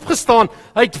het opgestaan,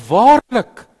 hy het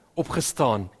waarlik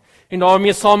opgestaan. En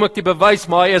daarmee saam ook die bewys,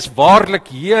 maar hy is waarlik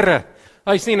Here.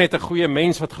 Hy is nie net 'n goeie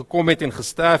mens wat gekom het en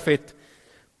gesterf het,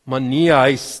 maar nee,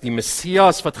 hy is die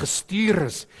Messias wat gestuur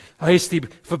is. Hy is die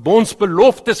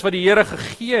verbondsbeloftes wat die Here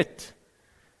gegee het.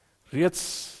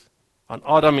 Reeds aan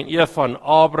Adam en Eva en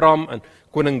Abraham en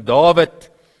koning Dawid,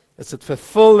 is dit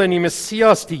vervul in die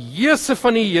Messias, die Jesu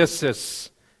van die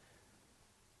Jesus,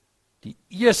 die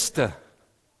eerste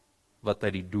wat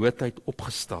uit die doodheid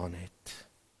opgestaan het.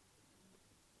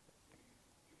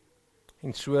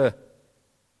 En so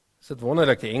is dit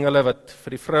wonderlik, die engele wat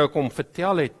vir die vroue kom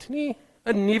vertel het, nie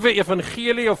 'n nuwe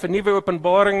evangelie of 'n nuwe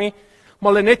openbaring nie,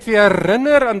 maar hulle net weer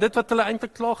herinner aan dit wat hulle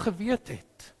eintlik klaar geweet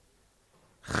het.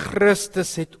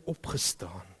 Christus het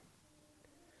opgestaan.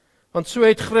 Want so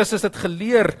het Christus dit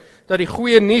geleer, dat die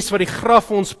goeie nuus wat die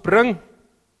graf ons bring,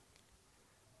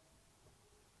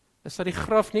 is dat die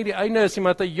graf nie die einde is nie,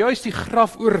 maar dat hy juist die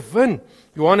graf oorwin.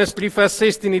 Johannes 3 vers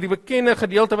 16, die bekende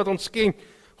gedeelte wat ons ken,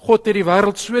 God het die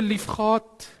wêreld so lief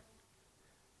gehad,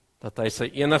 dat hy sy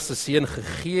enigste seun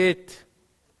gegee het,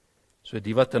 so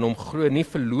die wat in hom glo nie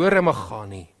verlore mag gaan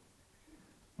nie,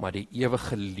 maar die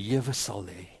ewige lewe sal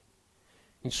hê.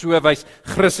 En so wys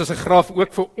Christus se graf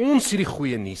ook vir ons hierdie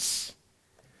goeie nuus.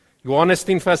 Johannes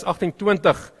 10 vers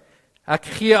 28, ek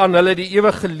gee aan hulle die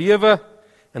ewige lewe,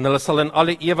 en hulle sal in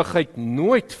alle ewigheid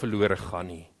nooit verlore gaan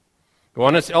nie.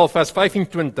 Johannes 11 vers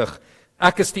 25,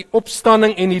 ek is die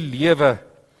opstanding en die lewe,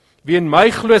 wie in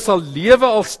my glo sal lewe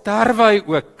al sterwe hy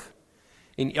ook,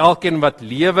 en elkeen wat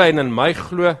lewe en in my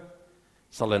glo,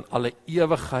 sal in alle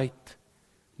ewigheid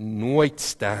nooit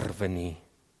sterwe nie.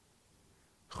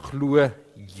 Glo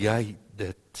jy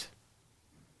dit?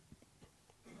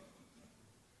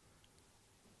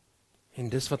 En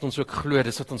dis wat ons ook glo,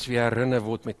 dis wat ons weer herinner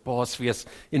word met Paasfees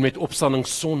en met Opstanding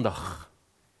Sondag.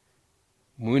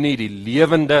 Moenie die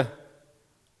lewende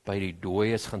by die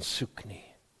dooies gaan soek nie,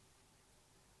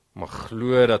 maar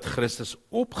glo dat Christus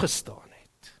opgestaan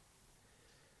het.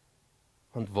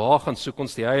 Want waar gaan soek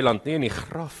ons die heiland? Nie in die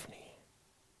graf nie.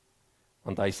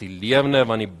 Want hy is die lewende,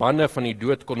 want die bande van die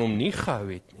dood kon hom nie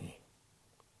gehou het nie.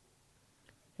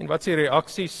 En wat is die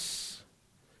reaksies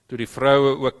toe die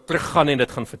vroue ook teruggaan en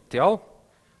dit gaan vertel?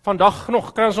 Vandag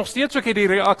nog, kry ons nog steeds ook hierdie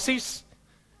reaksies.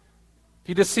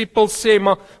 Die disippels sê,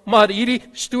 maar hierdie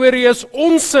storie is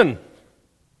onsin.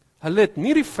 Hulle het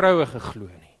nie die vroue geglo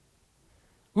nie.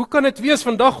 Hoe kan dit wees?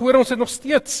 Vandag hoor ons dit nog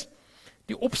steeds.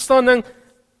 Die opstanding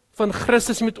van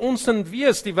Christus met onsin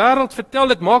wees. Die wêreld vertel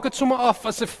dit, maak dit sommer af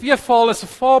as 'n feeverhaal, as 'n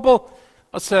fabel,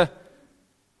 as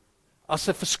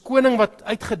 'n verskoning wat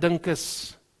uitgedink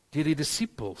is deur die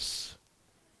disippels.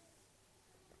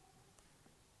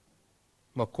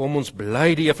 Maar kom ons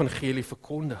bly die evangelie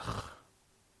verkondig,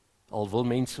 al wil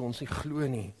mense ons nie glo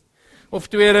nie. Of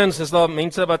tweedens is daar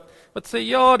mense wat sê,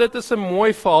 ja, dit is 'n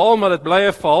mooi verhaal, maar dit bly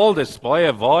 'n verhaal, dit is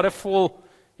baie waardevol,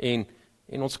 en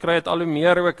ons kry dit al hoe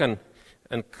meer ook in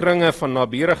kringe van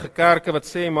naburige kerke wat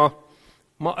sê, maar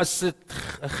as dit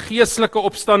 'n geestelike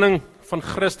opstanding van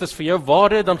Christus vir jou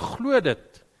waarde, dan glo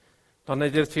dit. Dan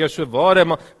het dit vir jou so waarde,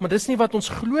 maar dis nie wat ons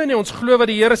glo nie, ons glo wat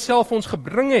die Here self ons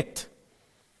gebring het.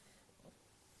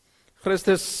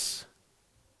 Christus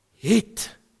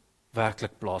het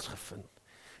werklik plaasgevind.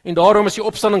 En daarom is die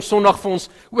Opstanding Sondag vir ons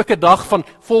ook 'n dag van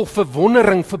vol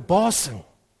verwondering, verbasing.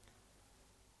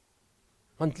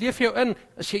 Want leef jou in,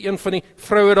 as jy een van die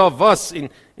vroue daar was, en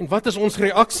wat is ons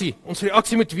reaksie? Ons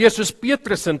reaksie moet wees soos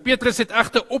Petrus, en Petrus het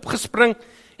egter opgespring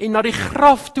en na die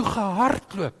graf toe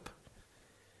gehardloop.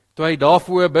 Toe hy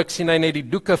daarvoor buig, sien hy net die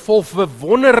doeke vol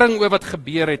verwondering oor wat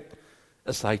gebeur het,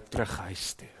 is hy terug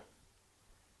huis toe.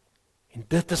 En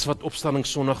dit is wat Opstanding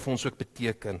Sondag vir ons ook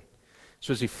beteken.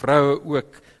 Soos die vroue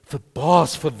ook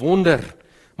verbaas, verwonder,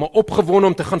 maar opgewonde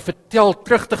om te gaan vertel,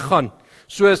 terug te gaan.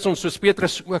 So is ons, soos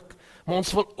Petrus ook. Maar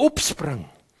ons wil opspring.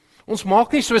 Ons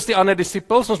maak nie soos die ander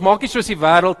disippels, ons maak nie soos die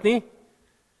wêreld nie.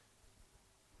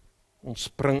 Ons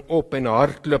spring op en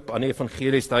hardloop. Aan die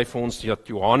evangelies daai vir ons dat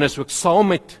Johannes ook saam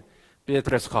met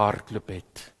Petrus gehardloop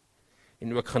het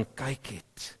en ook gaan kyk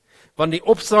het. Want die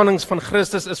opstandings van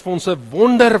Christus is vir ons 'n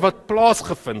wonder wat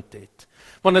plaasgevind het.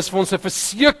 Want dit is vir ons 'n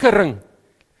versekering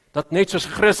dat net soos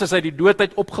Christus uit die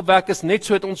doodheid opgewek is, net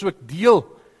so het ons ook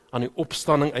deel aan die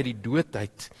opstanding uit die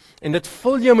doodheid. En dit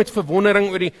vul jou met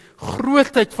verwondering oor die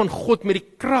grootheid van God, met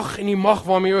die krag en die mag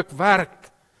waarmee hy ook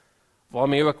werk,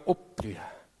 waarmee hy ook optree.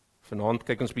 Vanaand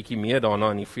kyk ons bietjie meer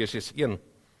daarna in Efesiërs 1.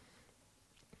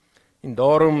 En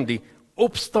daarom die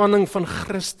opstanding van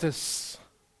Christus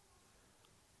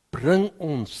bring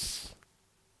ons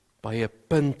by 'n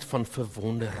punt van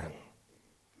verwondering.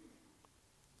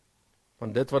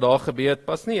 Want dit wat daar gebeur het,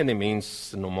 pas nie in die mens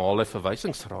se normale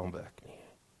verwysingsraamwerk nie.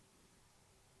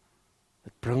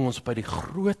 Dit bring ons by die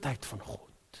grootheid van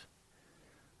God.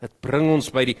 Dit bring ons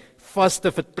by die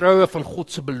vaste vertroue van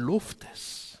God se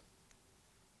beloftes.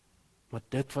 Maar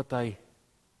dit wat hy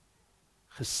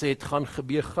gesê het gaan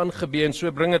gebeur, en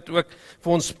so bring dit ook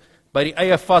vir ons by die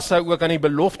eie vashou ook aan die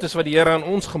beloftes wat die Here aan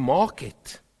ons gemaak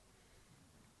het.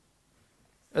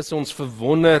 Is ons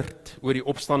verwonderd oor die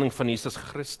opstanding van Jesus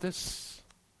Christus?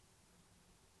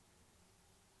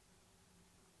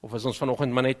 Of is ons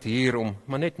vanoggend maar net hier om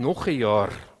maar net nog 'n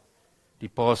jaar die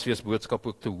Paasfees boodskap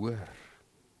ook te hoor?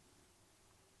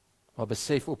 Maar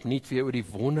besef opnuut weer oor die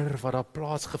wonder wat daar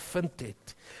plaasgevind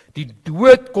het. Die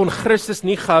dood kon Christus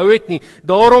nie gehou het nie.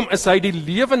 Daarom is hy die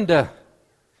lewende.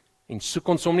 En soek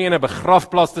ons hom nie in 'n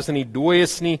begrafplaas tussen die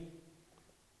dooies nie,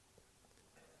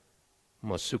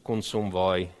 maar soek ons hom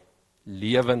waar hy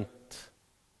lewend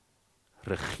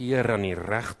regeer aan die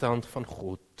regterhand van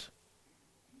God.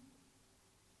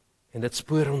 En dit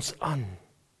spoor ons aan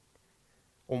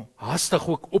om hastig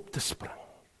ook op te spring.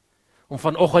 Om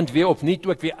vanoggend weer opnuut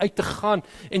ook weer uit te gaan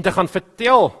en te gaan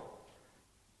vertel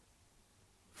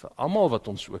vir almal wat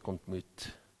ons ook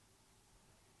ontmoet.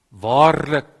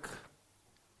 Waarlik,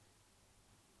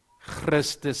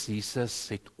 Christus Jesus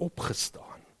het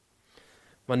opgestaan.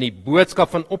 Want die boodskap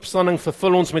van opstanding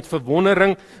vervul ons met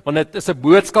verwondering, want dit is 'n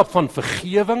boodskap van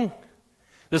vergewing,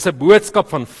 dit is 'n boodskap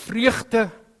van vreugde,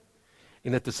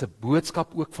 en dit is 'n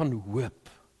boodskap ook van hoop,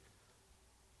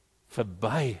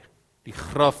 verby die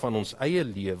graf van ons eie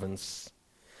lewens.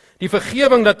 Die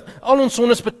vergewing dat al ons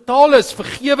sondes betaal is,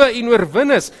 vergewe en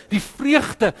oorwin is, die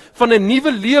vreugde van 'n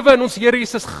nuwe lewe in ons Here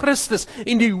Jesus Christus,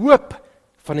 en die hoop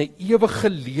van 'n ewige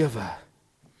lewe.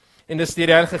 En dis deur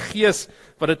die Heilige Gees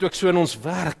wat dit ook so in ons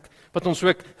werk, wat ons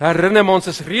ook herinner, maar ons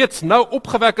is reeds nou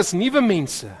opgewek as nuwe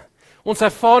mense. Ons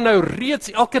ervaar nou reeds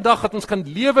elke dag dat ons kan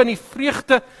lewe in die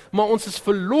vreugde, maar ons is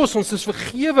verlos, ons is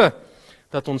vergewe,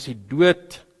 dat ons die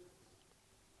dood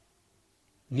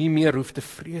nie meer hoef te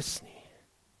vrees nie.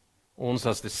 Ons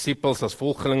as disippels, as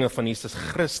volgelinge van Jesus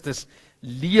Christus,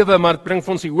 lewe, maar het bring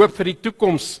vir ons die hoop vir die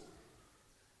toekoms.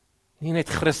 Nie net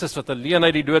Christus wat alleen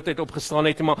uit die dood uit opgestaan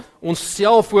het, maar ons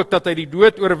self ook dat hy die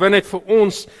dood oorwin het vir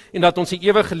ons, en dat ons die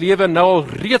ewige lewe nou al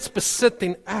reeds besit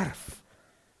en erf.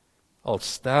 Al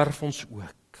sterf ons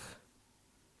ook.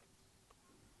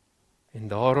 En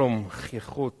daarom gee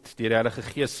God, deur die Heilige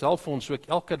Gees self vir ons ook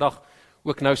elke dag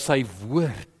ook nou sy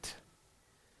woord,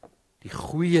 die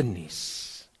goeie nuus.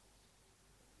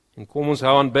 En kom ons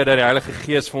hou aan bid dat die Heilige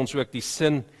Gees vir ons ook die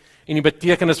sin en die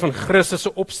betekenis van Christus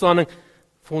se opstanding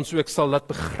vir ons ook sal laat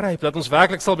begryp, dat ons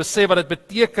werklik sal besef wat dit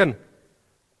beteken,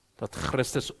 dat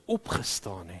Christus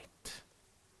opgestaan het.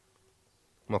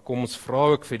 Maar kom ons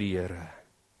vra ook vir die Here,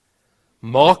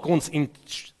 maak ons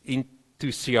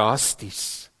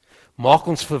entoesiasties, maak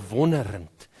ons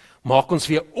verwonderend, maak ons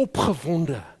weer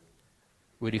opgewonde,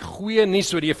 oor die goeie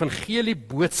nuus, oor die evangelie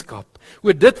boodskap,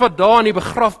 oor dit wat daar in die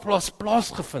begrafplaas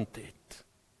plaasgevind het.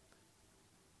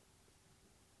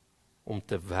 Om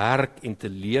te werk en te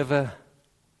lewe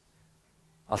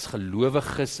as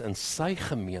gelowiges in sy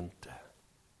gemeente.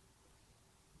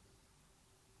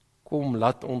 Kom,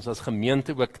 laat ons as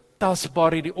gemeente ook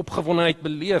tasbaar hierdie opgewondenheid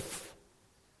beleef.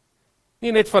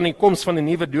 Nie net van die koms van 'n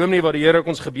nuwe dominee waar die Here ook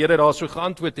ons gebede daar so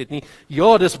geantwoord het nie.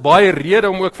 Ja, dis baie rede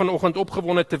om ook vanoggend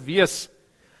opgewonde te wees.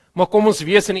 Maar kom ons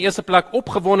wees in die eerste plek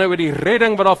opgewonde oor die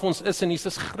redding wat daar vir ons is in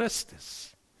Jesus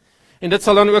Christus. En dit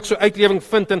sal dan ook so uitlewing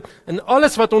vind in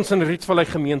alles wat ons in Rietvallei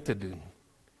gemeente doen.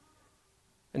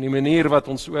 In die manier wat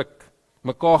ons ook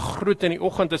mekaar groet in die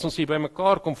oggend as ons hier by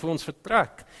mekaar kom vir ons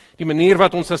vertrek. Die manier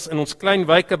wat ons as in ons klein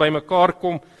wyke by mekaar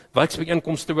kom,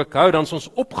 wijksbijeenkomste ook hou, dan is ons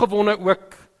opgewonde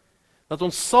ook, dat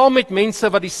ons saam met mense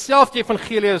wat dieselfde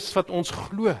evangelie is wat ons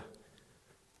glo,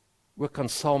 ook kan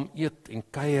saam eet en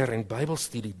kuier en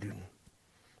Bybelstudie doen.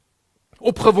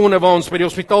 Opgewonde waar ons by die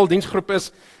hospitaaldiensgroep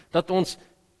is, dat ons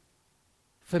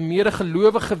vir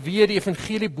medegelowige weer die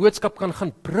evangelie boodskap kan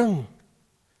gaan bring.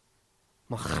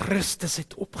 Maar Christus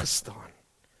het opgestaan.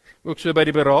 Ook so by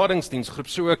die beradingsdiensgroep,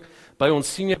 so ook by ons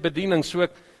senior bediening, so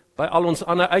ook by al ons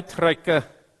ander uitreike.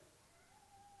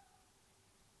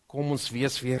 Kom ons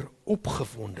wees weer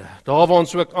opgewonde. Daar waar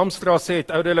ons ook Amstra sê,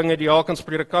 het ouderlinge, diakens,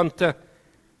 predikante,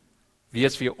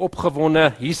 wees weer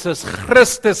opgewonde. Jesus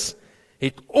Christus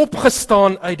het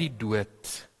opgestaan uit die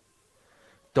dood.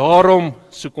 Daarom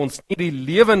soek ons nie die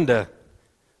lewende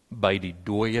by die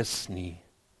dooies nie.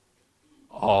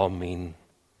 Amen.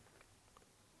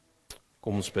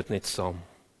 Kom ons bid net saam.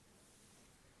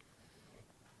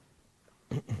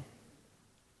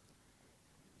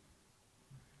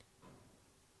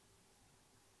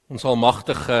 Ons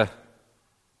almagtige,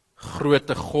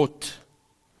 groote God,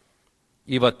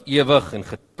 U wat ewig en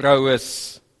getrou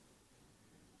is,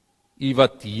 U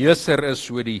wat heerser is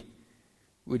oor die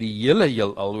hele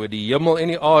heelal, oor die hemel en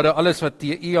die aarde, alles wat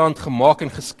deur U hand gemaak en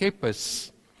geskep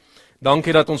is.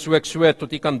 Dankie dat ons ook so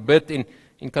tot U kan bid en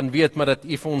kan weet, maar dat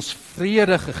U vir ons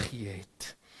vrede gegee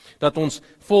het. Dat ons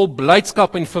vol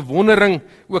blydskap en verwondering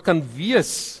ook kan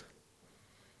wees.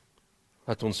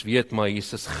 Dat ons weet, maar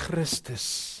Jesus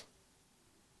Christus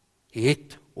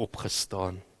het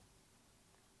opgestaan.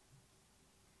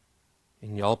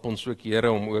 En help ons ook,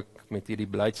 Here, om ook met hierdie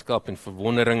blydskap en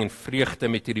verwondering en vreugde,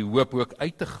 met hierdie hoop ook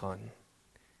uit te gaan.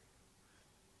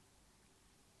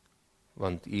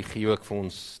 Want U gee ook vir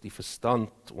ons die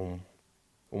verstand om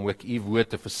ook U woord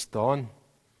te verstaan.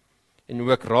 En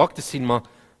ook raak te sien, maar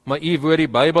U woord, die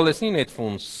Bybel, is nie net vir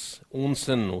ons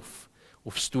onsin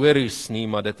of stories nie,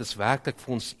 maar dit is werklik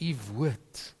vir ons U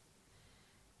woord.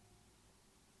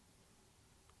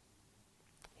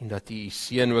 En dat U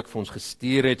Seun ook vir ons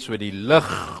gestuur het, so die lig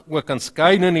ook kan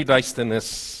skyn in die duisternis,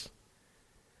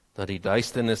 dat die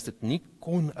duisternis dit nie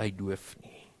kon uitdoof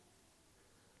nie.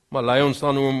 Maar lei ons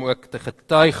dan om ook te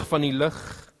getuig van die lig,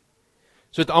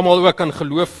 sodat almal ook aan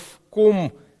geloof kom,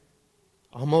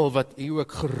 almal wat U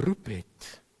ook geroep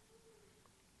het.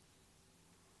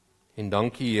 En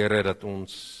dankie, Here, dat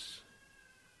ons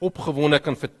opgewonde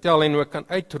kan vertel en ook kan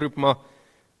uitroep, maar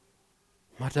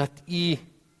dat U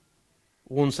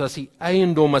ons as die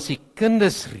eiendom, as die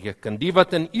kinders reken, die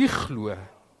wat in U glo.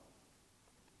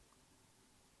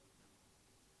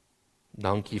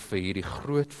 Dankie vir hierdie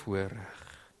groot voorreg.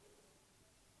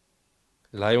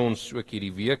 Lei ons ook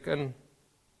hierdie week in,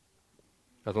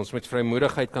 dat ons met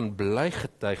vrymoedigheid kan bly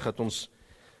getuig, dat ons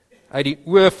uit die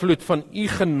oorvloed van U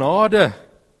genade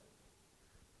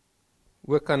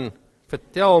ook kan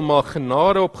vertel, maar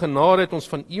genade op genade het ons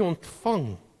van U ontvang.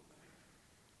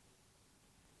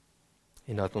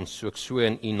 En dat ons ook so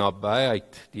in U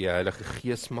nabyheid die Heilige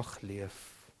Gees mag leef.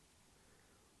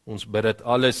 Ons bid dit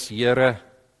alles, Here,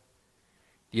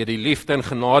 deur die liefde en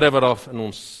genade wat daar in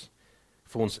ons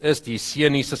vir ons is, die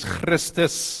Seun Jesus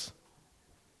Christus,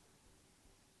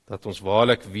 dat ons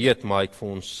waarlik weet, maar hy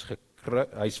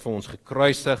is vir ons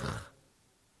gekruisig,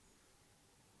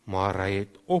 maar hy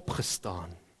het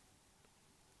opgestaan.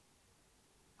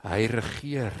 Hy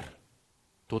regeer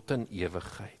tot in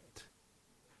ewigheid.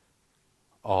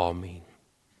 Amen.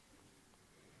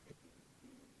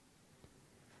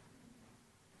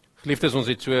 Geliefdes, ons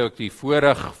het so ook die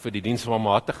voorreg vir die diens van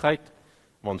barmhartigheid,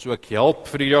 maar ons ook help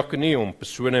vir die diakonie om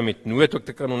persone met nood ook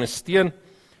te kan ondersteun,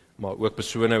 maar ook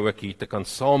persone ook hier te kan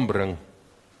saambring,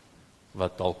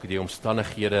 wat dalk die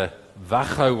omstandighede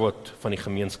weghou word van die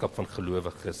gemeenskap van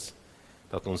gelowiges,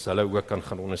 dat ons hulle ook kan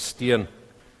gaan ondersteun,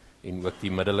 en ook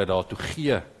die middele daartoe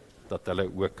gee, dat hulle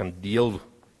ook kan deel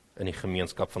in die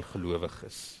gemeenskap van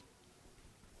gelowiges.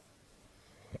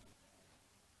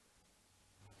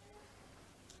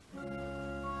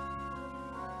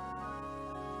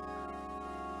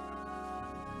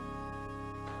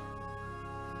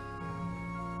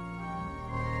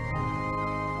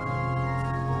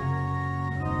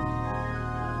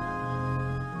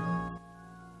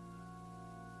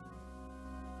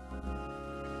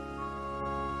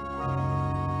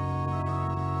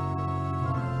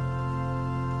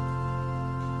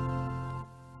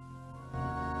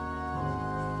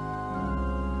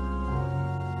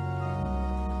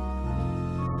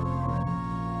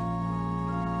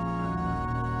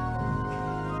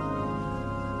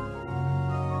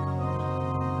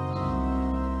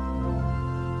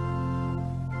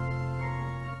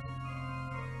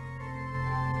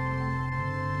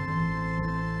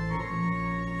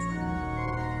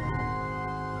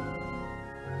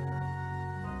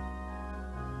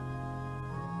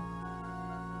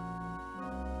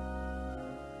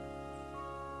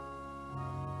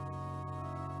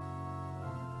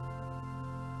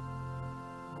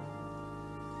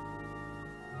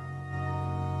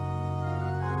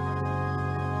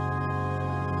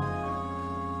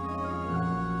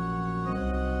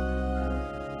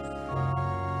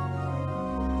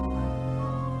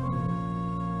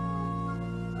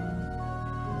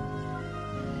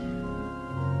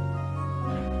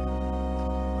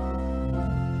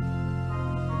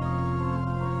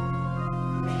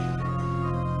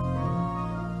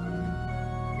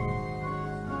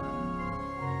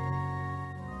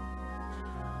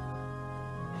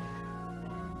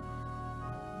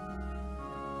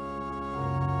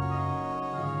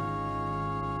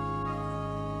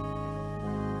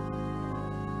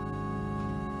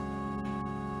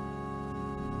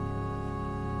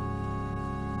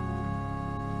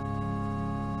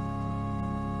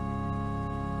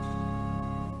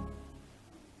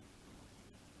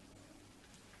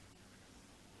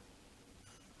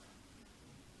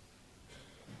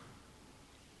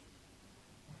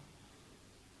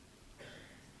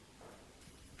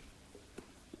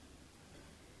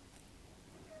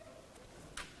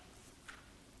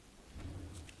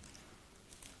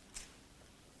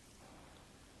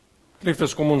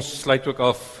 Geliefdes, kom ons sluit ook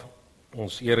af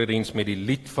ons erediens met die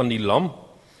lied van die Lam.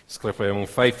 Skryf by hom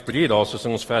 5:3, daar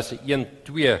sing ons verse 1,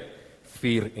 2,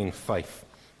 4 en 5.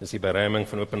 Dis die beruiming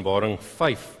van Openbaring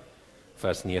 5,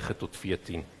 vers 9 tot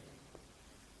 14.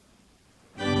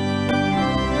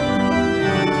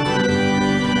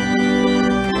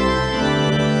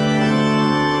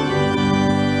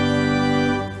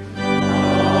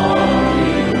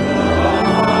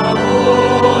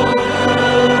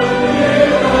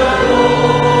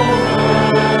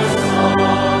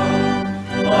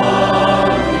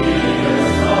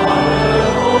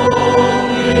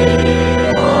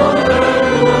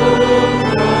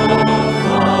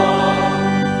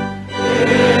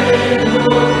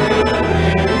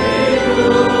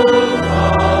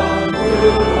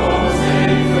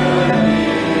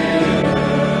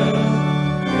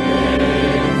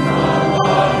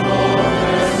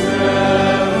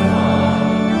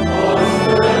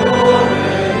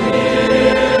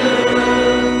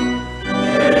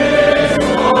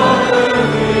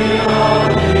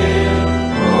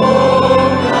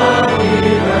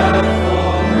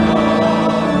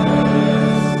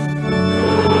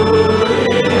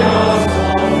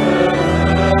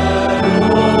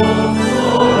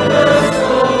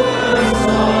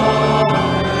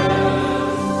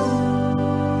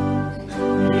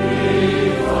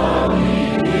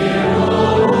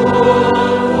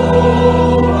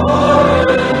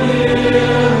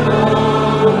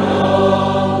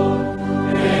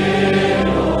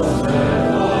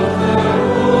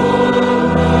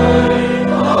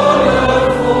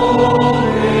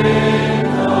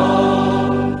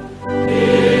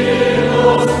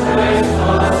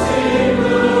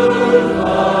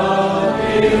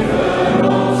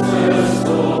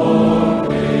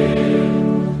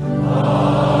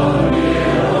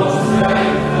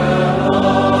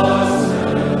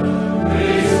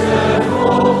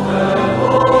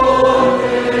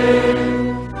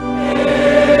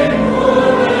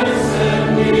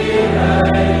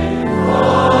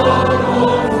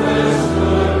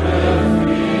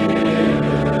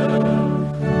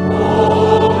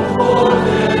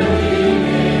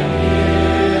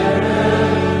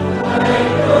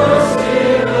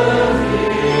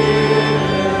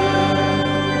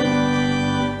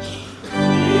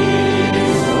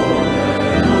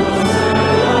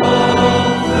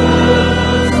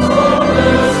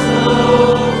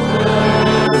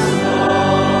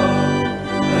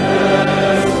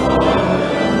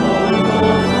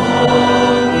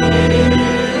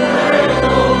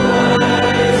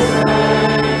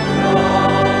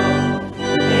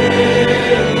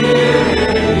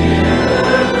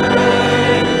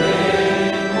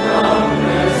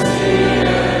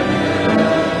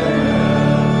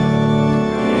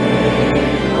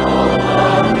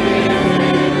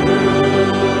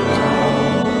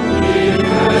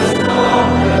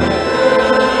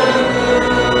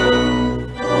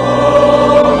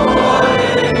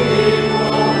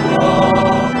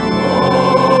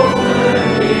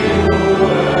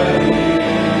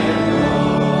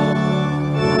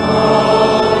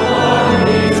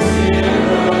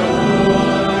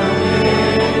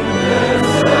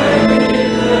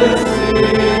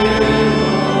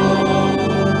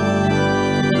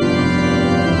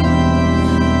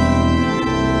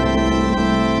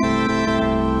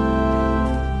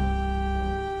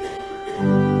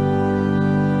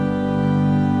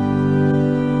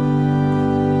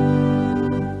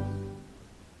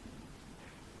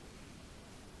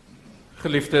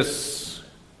 Geliefdes,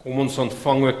 kom ons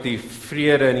ontvang ook die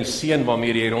vrede en die seën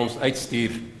waarmee die Here ons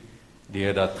uitstuur,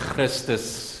 deurdat Christus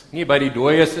nie by die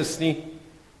dooies is nie,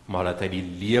 maar dat hy die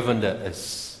lewende is.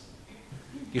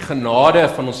 Die genade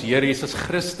van ons Here Jesus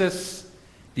Christus,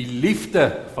 die liefde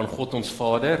van God ons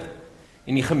Vader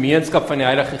en die gemeenskap van die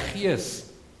Heilige Gees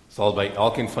sal by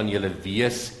elkeen van julle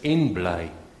wees en bly.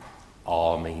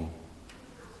 Amen.